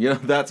careful,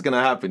 that's going to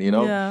happen,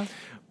 Yeah.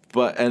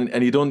 But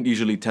and you don't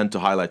usually tend to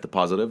highlight the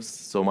positives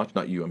so much.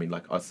 Not you. I mean,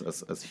 like us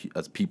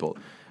as people.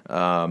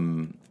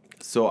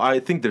 So I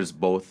think there's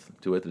both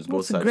to it. There's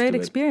both sides to it. It's a great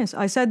experience.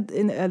 I said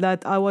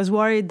that I was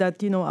worried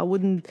that I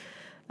wouldn't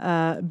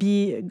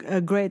be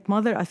a great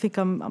mother. I think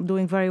I'm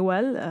doing very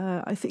well.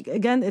 I think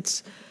again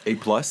it's A+.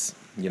 We'll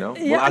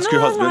ask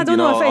your husband. I don't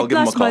know if I'll give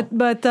him a call.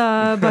 But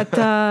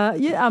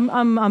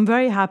I'm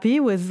very happy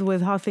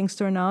with how things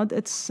turn out.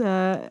 It's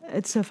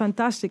a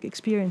fantastic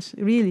experience,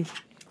 really.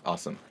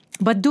 Awesome.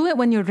 But do it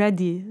when you're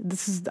ready.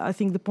 This is, I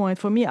think, the point.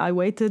 For me, I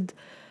waited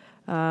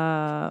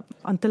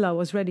until I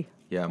was ready.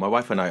 Yeah, my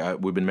wife and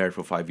we've been married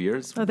for 5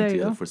 years. Oh, there you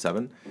together go. for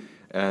 7.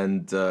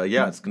 And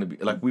it's going to be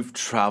like we've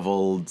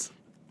traveled,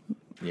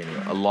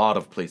 a lot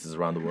of places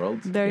around the world.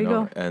 There you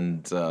go.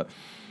 And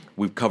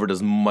we've covered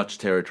as much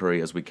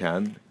territory as we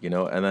can,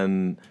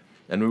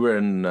 and we were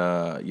in,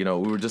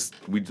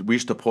 we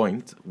reached a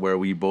point where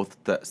we both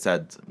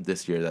said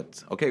this year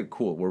that, okay,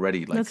 cool, we're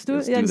ready. Like, Let's do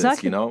it. do Yeah,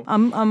 exactly. this,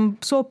 I'm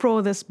so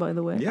pro this, by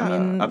the way. Yeah, I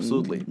mean,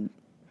 absolutely.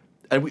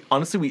 And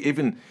we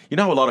even,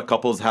 how a lot of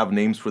couples have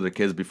names for their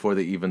kids before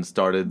they even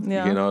started,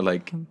 Yeah.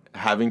 like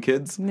having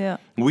kids. Yeah.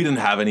 We didn't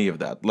have any of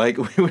that. Like,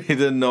 we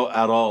didn't know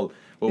at all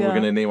what we're Yeah.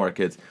 going to name our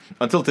kids.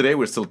 Until today,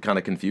 we're still kind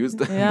of confused.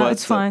 Yeah, but,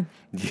 it's fine.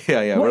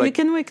 Yeah. Well, we're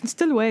we can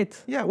still wait.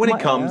 Yeah, when it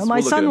comes, My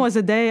we'll look at son him. was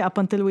a day up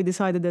until we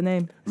decided the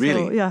name.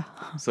 Really? So, yeah.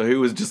 So he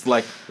was just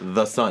like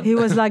the son. He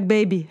was like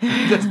baby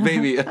Just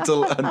baby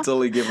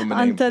until he gave him a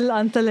name.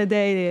 until a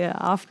day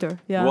after.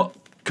 Yeah. Well,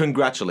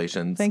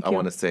 congratulations, Thank I you.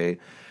 want to say.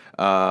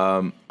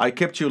 I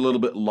kept you a little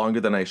bit longer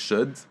than I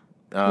should.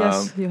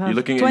 Yes, you have. You're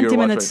looking 20 at your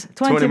minutes.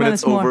 watch, right? 20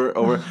 minutes more.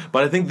 over.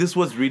 But I think this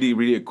was really,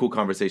 really a cool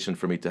conversation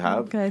for me to have.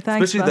 Okay,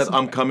 thanks, Especially that Basil.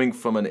 I'm coming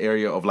from an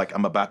area of like,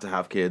 I'm about to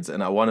have kids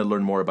and I want to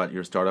learn more about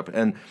your startup.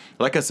 And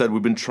like I said,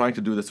 we've been trying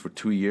to do this for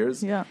 2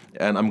 years. Yeah.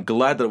 And I'm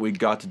glad that we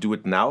got to do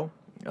it now.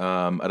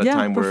 At a Yeah,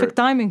 time perfect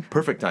timing.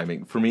 Perfect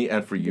timing for me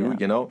and for you,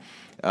 Yeah.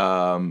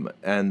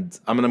 And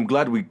I mean, I'm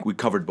glad we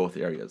covered both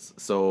areas.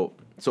 So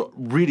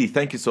really,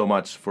 thank you so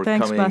much for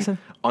Thanks, coming Basil.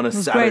 on a It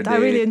was Saturday. great. I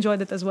really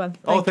enjoyed it as well.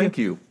 Thank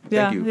you.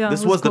 Yeah, Thank you. yeah,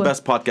 This it was the cool.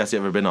 best podcast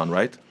you've ever been on,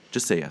 right?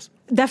 Just say yes.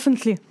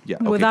 Definitely. Yeah.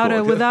 Okay, without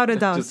cool. a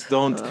doubt. Just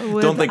don't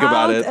think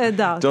about it. Without a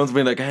doubt. Don't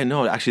be like, hey,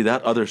 no, actually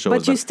that other show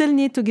But is you better. still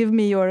need to give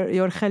me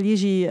your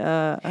Khaliji.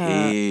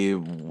 Hey,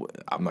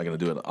 I'm not gonna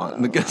do it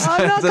on because Oh,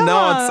 no, so come now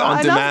on. it's on I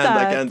love demand. I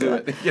that. can't do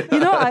it. You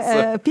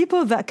know,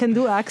 people that can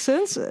do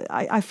accents,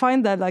 I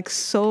find that like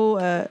so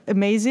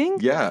amazing.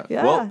 Yeah.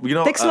 Yeah.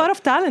 Well, takes a lot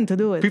of talent to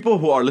do it. People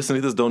who are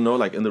listening to this don't know.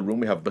 Like in the room,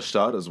 we have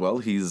Bashar as well.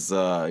 He's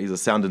a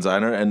sound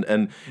designer,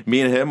 and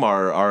me and him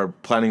are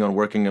planning on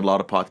working in a lot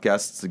of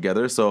podcasts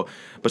together. So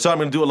Bashar, I'm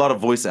gonna do a lot of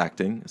voice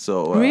acting.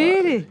 So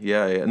Really?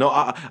 Yeah. No,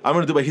 I'm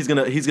gonna do, but he's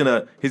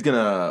gonna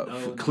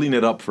clean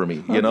it up for me.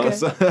 You know,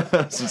 so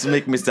to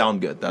make me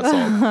sound good. That's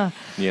all.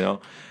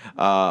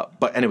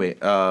 But anyway,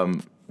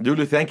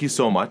 Lulu, thank you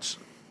so much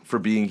for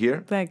being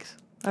here. Thanks.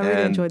 I really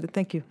And- enjoyed it.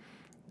 Thank you.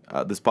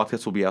 This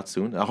podcast will be out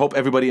soon. I hope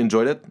everybody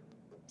enjoyed it.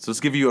 So let's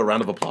give you a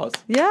round of applause.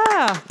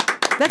 Yeah.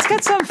 Let's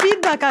get some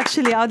feedback,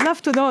 actually. I'd love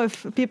to know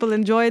if people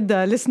enjoyed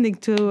listening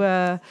to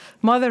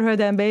motherhood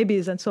and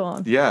babies and so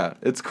on. Yeah,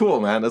 it's cool,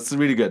 man. That's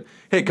really good.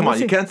 Hey, come We'll on.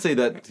 You see. can't say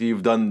that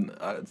you've done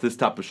this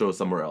type of show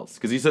somewhere else.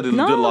 Because you said you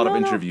No, did a lot of no,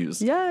 no.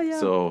 interviews. Yeah.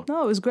 So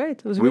No, it was great.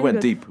 It was we really went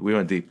good. deep. We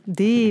went deep.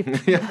 Deep.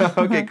 Yeah,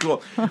 okay,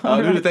 cool.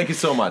 Lulu, thank you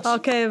so much.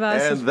 Okay,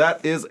 Vas. And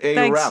that is a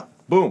Thanks. wrap.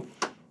 Boom.